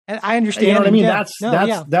Vietnamese. And I understand. You know what I mean?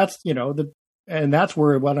 That's and that's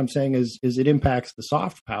where what I'm saying is it impacts the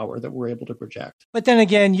soft power that we're able to project. But then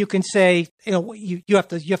again, you can say, you have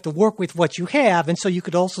to work with what you have, and so you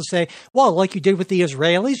could also say, well, like you did with the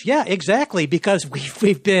Israelis, yeah, exactly, because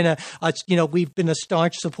we've been a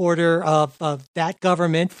staunch supporter of that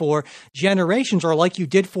government for generations, or like you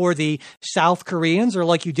did for the South Koreans, or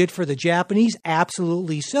like you did for the Japanese,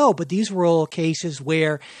 absolutely so. But these were all cases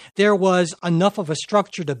where there was enough of a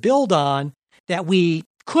structure to build on that we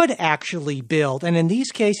could actually build. And in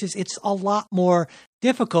these cases, it's a lot more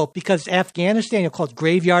difficult because Afghanistan, you're called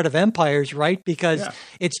graveyard of empires, right? Because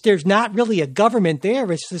there's not really a government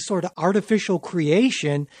there. It's this sort of artificial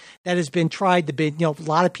creation that has been tried to be, a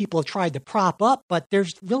lot of people have tried to prop up, but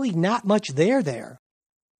there's really not much there.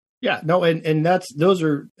 Yeah, no. And those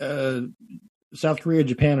are, South Korea,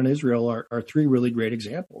 Japan, and Israel are three really great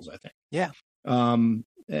examples, I think. Yeah.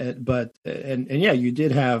 But you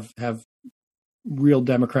did have real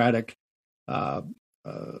democratic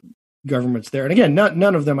governments there, and again,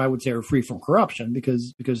 none of them I would say are free from corruption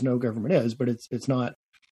because no government is, but it's not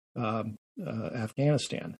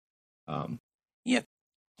Afghanistan. Before,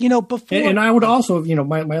 and I would also,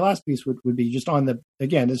 my last piece would be just on this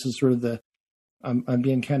is sort of I'm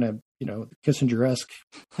being kind of Kissinger-esque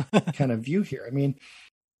kind of view here. I mean,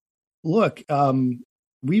 look.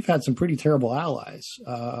 We've had some pretty terrible allies.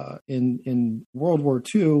 In World War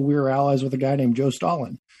II, we were allies with a guy named Joe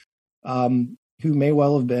Stalin, who may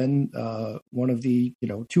well have been one of the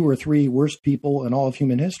 2 or 3 worst people in all of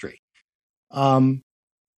human history.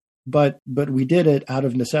 But we did it out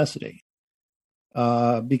of necessity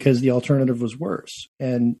because the alternative was worse.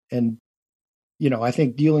 And I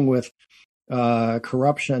think dealing with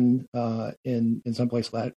corruption in some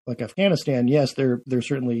place like Afghanistan, yes, they're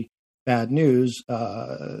certainly bad news.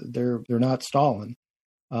 They're not Stalin.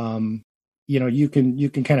 You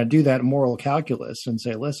can kind of do that moral calculus and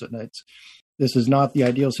say, listen, this is not the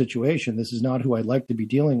ideal situation. This is not who I'd like to be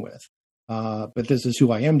dealing with. But this is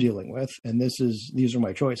who I am dealing with, and these are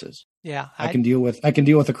my choices. Yeah, I can deal with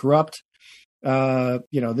a corrupt,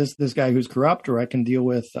 this guy who's corrupt, or I can deal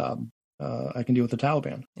with the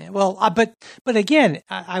Taliban. Yeah, well, but again,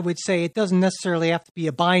 I would say it doesn't necessarily have to be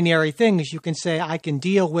a binary thing. As you can say, I can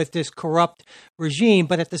deal with this corrupt regime,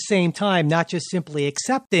 but at the same time, not just simply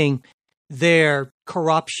accepting their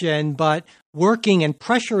corruption, but working and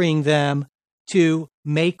pressuring them to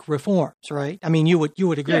make reforms. Right? I mean, you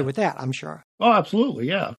would agree with that, I'm sure. Oh, absolutely,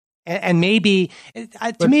 yeah. And maybe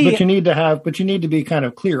but you need to be kind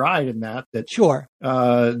of clear-eyed in that sure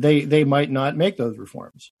they might not make those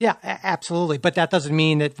reforms. Yeah, absolutely. But that doesn't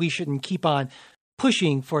mean that we shouldn't keep on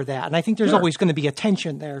pushing for that. And I think there's always going to be a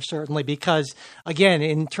tension there, certainly, because again,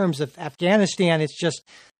 in terms of Afghanistan, it's just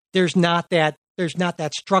there's not that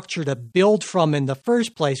structure to build from in the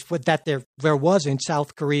first place that there was in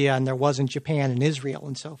South Korea and there was in Japan and Israel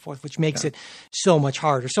and so forth, which makes it so much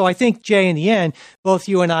harder. So I think, Jay, in the end, both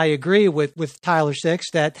you and I agree with Tyler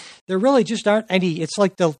Six that there really just aren't any. It's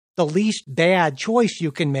like the least bad choice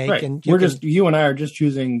you can make, right. And you and I are just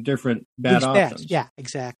choosing different bad options. Yeah,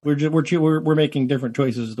 exactly. We're making different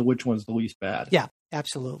choices as to which one's the least bad. Yeah,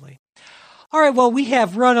 absolutely. All right, well, we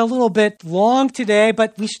have run a little bit long today,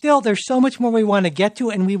 but there's so much more we want to get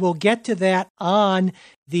to, and we will get to that on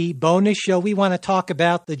the bonus show. We want to talk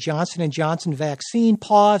about the Johnson & Johnson vaccine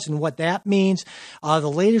pause and what that means, the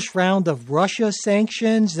latest round of Russia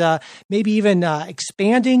sanctions, maybe even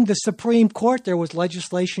expanding the Supreme Court. There was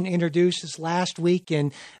legislation introduced this last week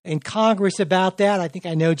in Congress about that. I think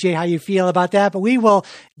I know, Jay, how you feel about that, but we will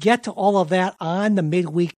get to all of that on the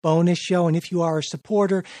midweek bonus show. And if you are a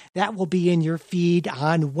supporter, that will be in your feed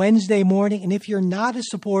on Wednesday morning. And if you're not a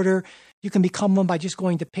supporter, you can become one by just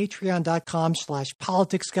going to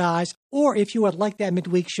patreon.com/politicsguys. Or if you would like that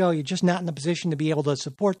midweek show, you're just not in a position to be able to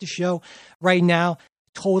support the show right now,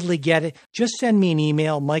 totally get it. Just send me an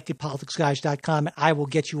email, mike@politicsguys.com, and I will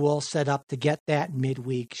get you all set up to get that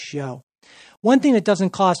midweek show. One thing that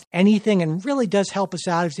doesn't cost anything and really does help us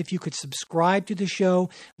out is if you could subscribe to the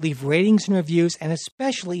show, leave ratings and reviews, and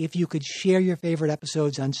especially if you could share your favorite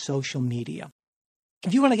episodes on social media.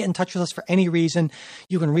 If you want to get in touch with us for any reason,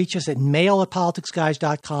 you can reach us at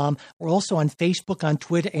mail@politicsguys.com. We're also on Facebook, on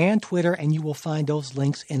Twitter, and you will find those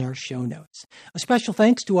links in our show notes. A special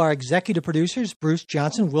thanks to our executive producers, Bruce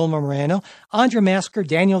Johnson, Wilma Morano, Andra Masker,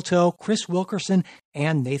 Daniel Toe, Chris Wilkerson,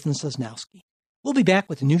 and Nathan Sosnowski. We'll be back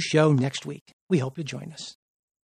with a new show next week. We hope you'll join us.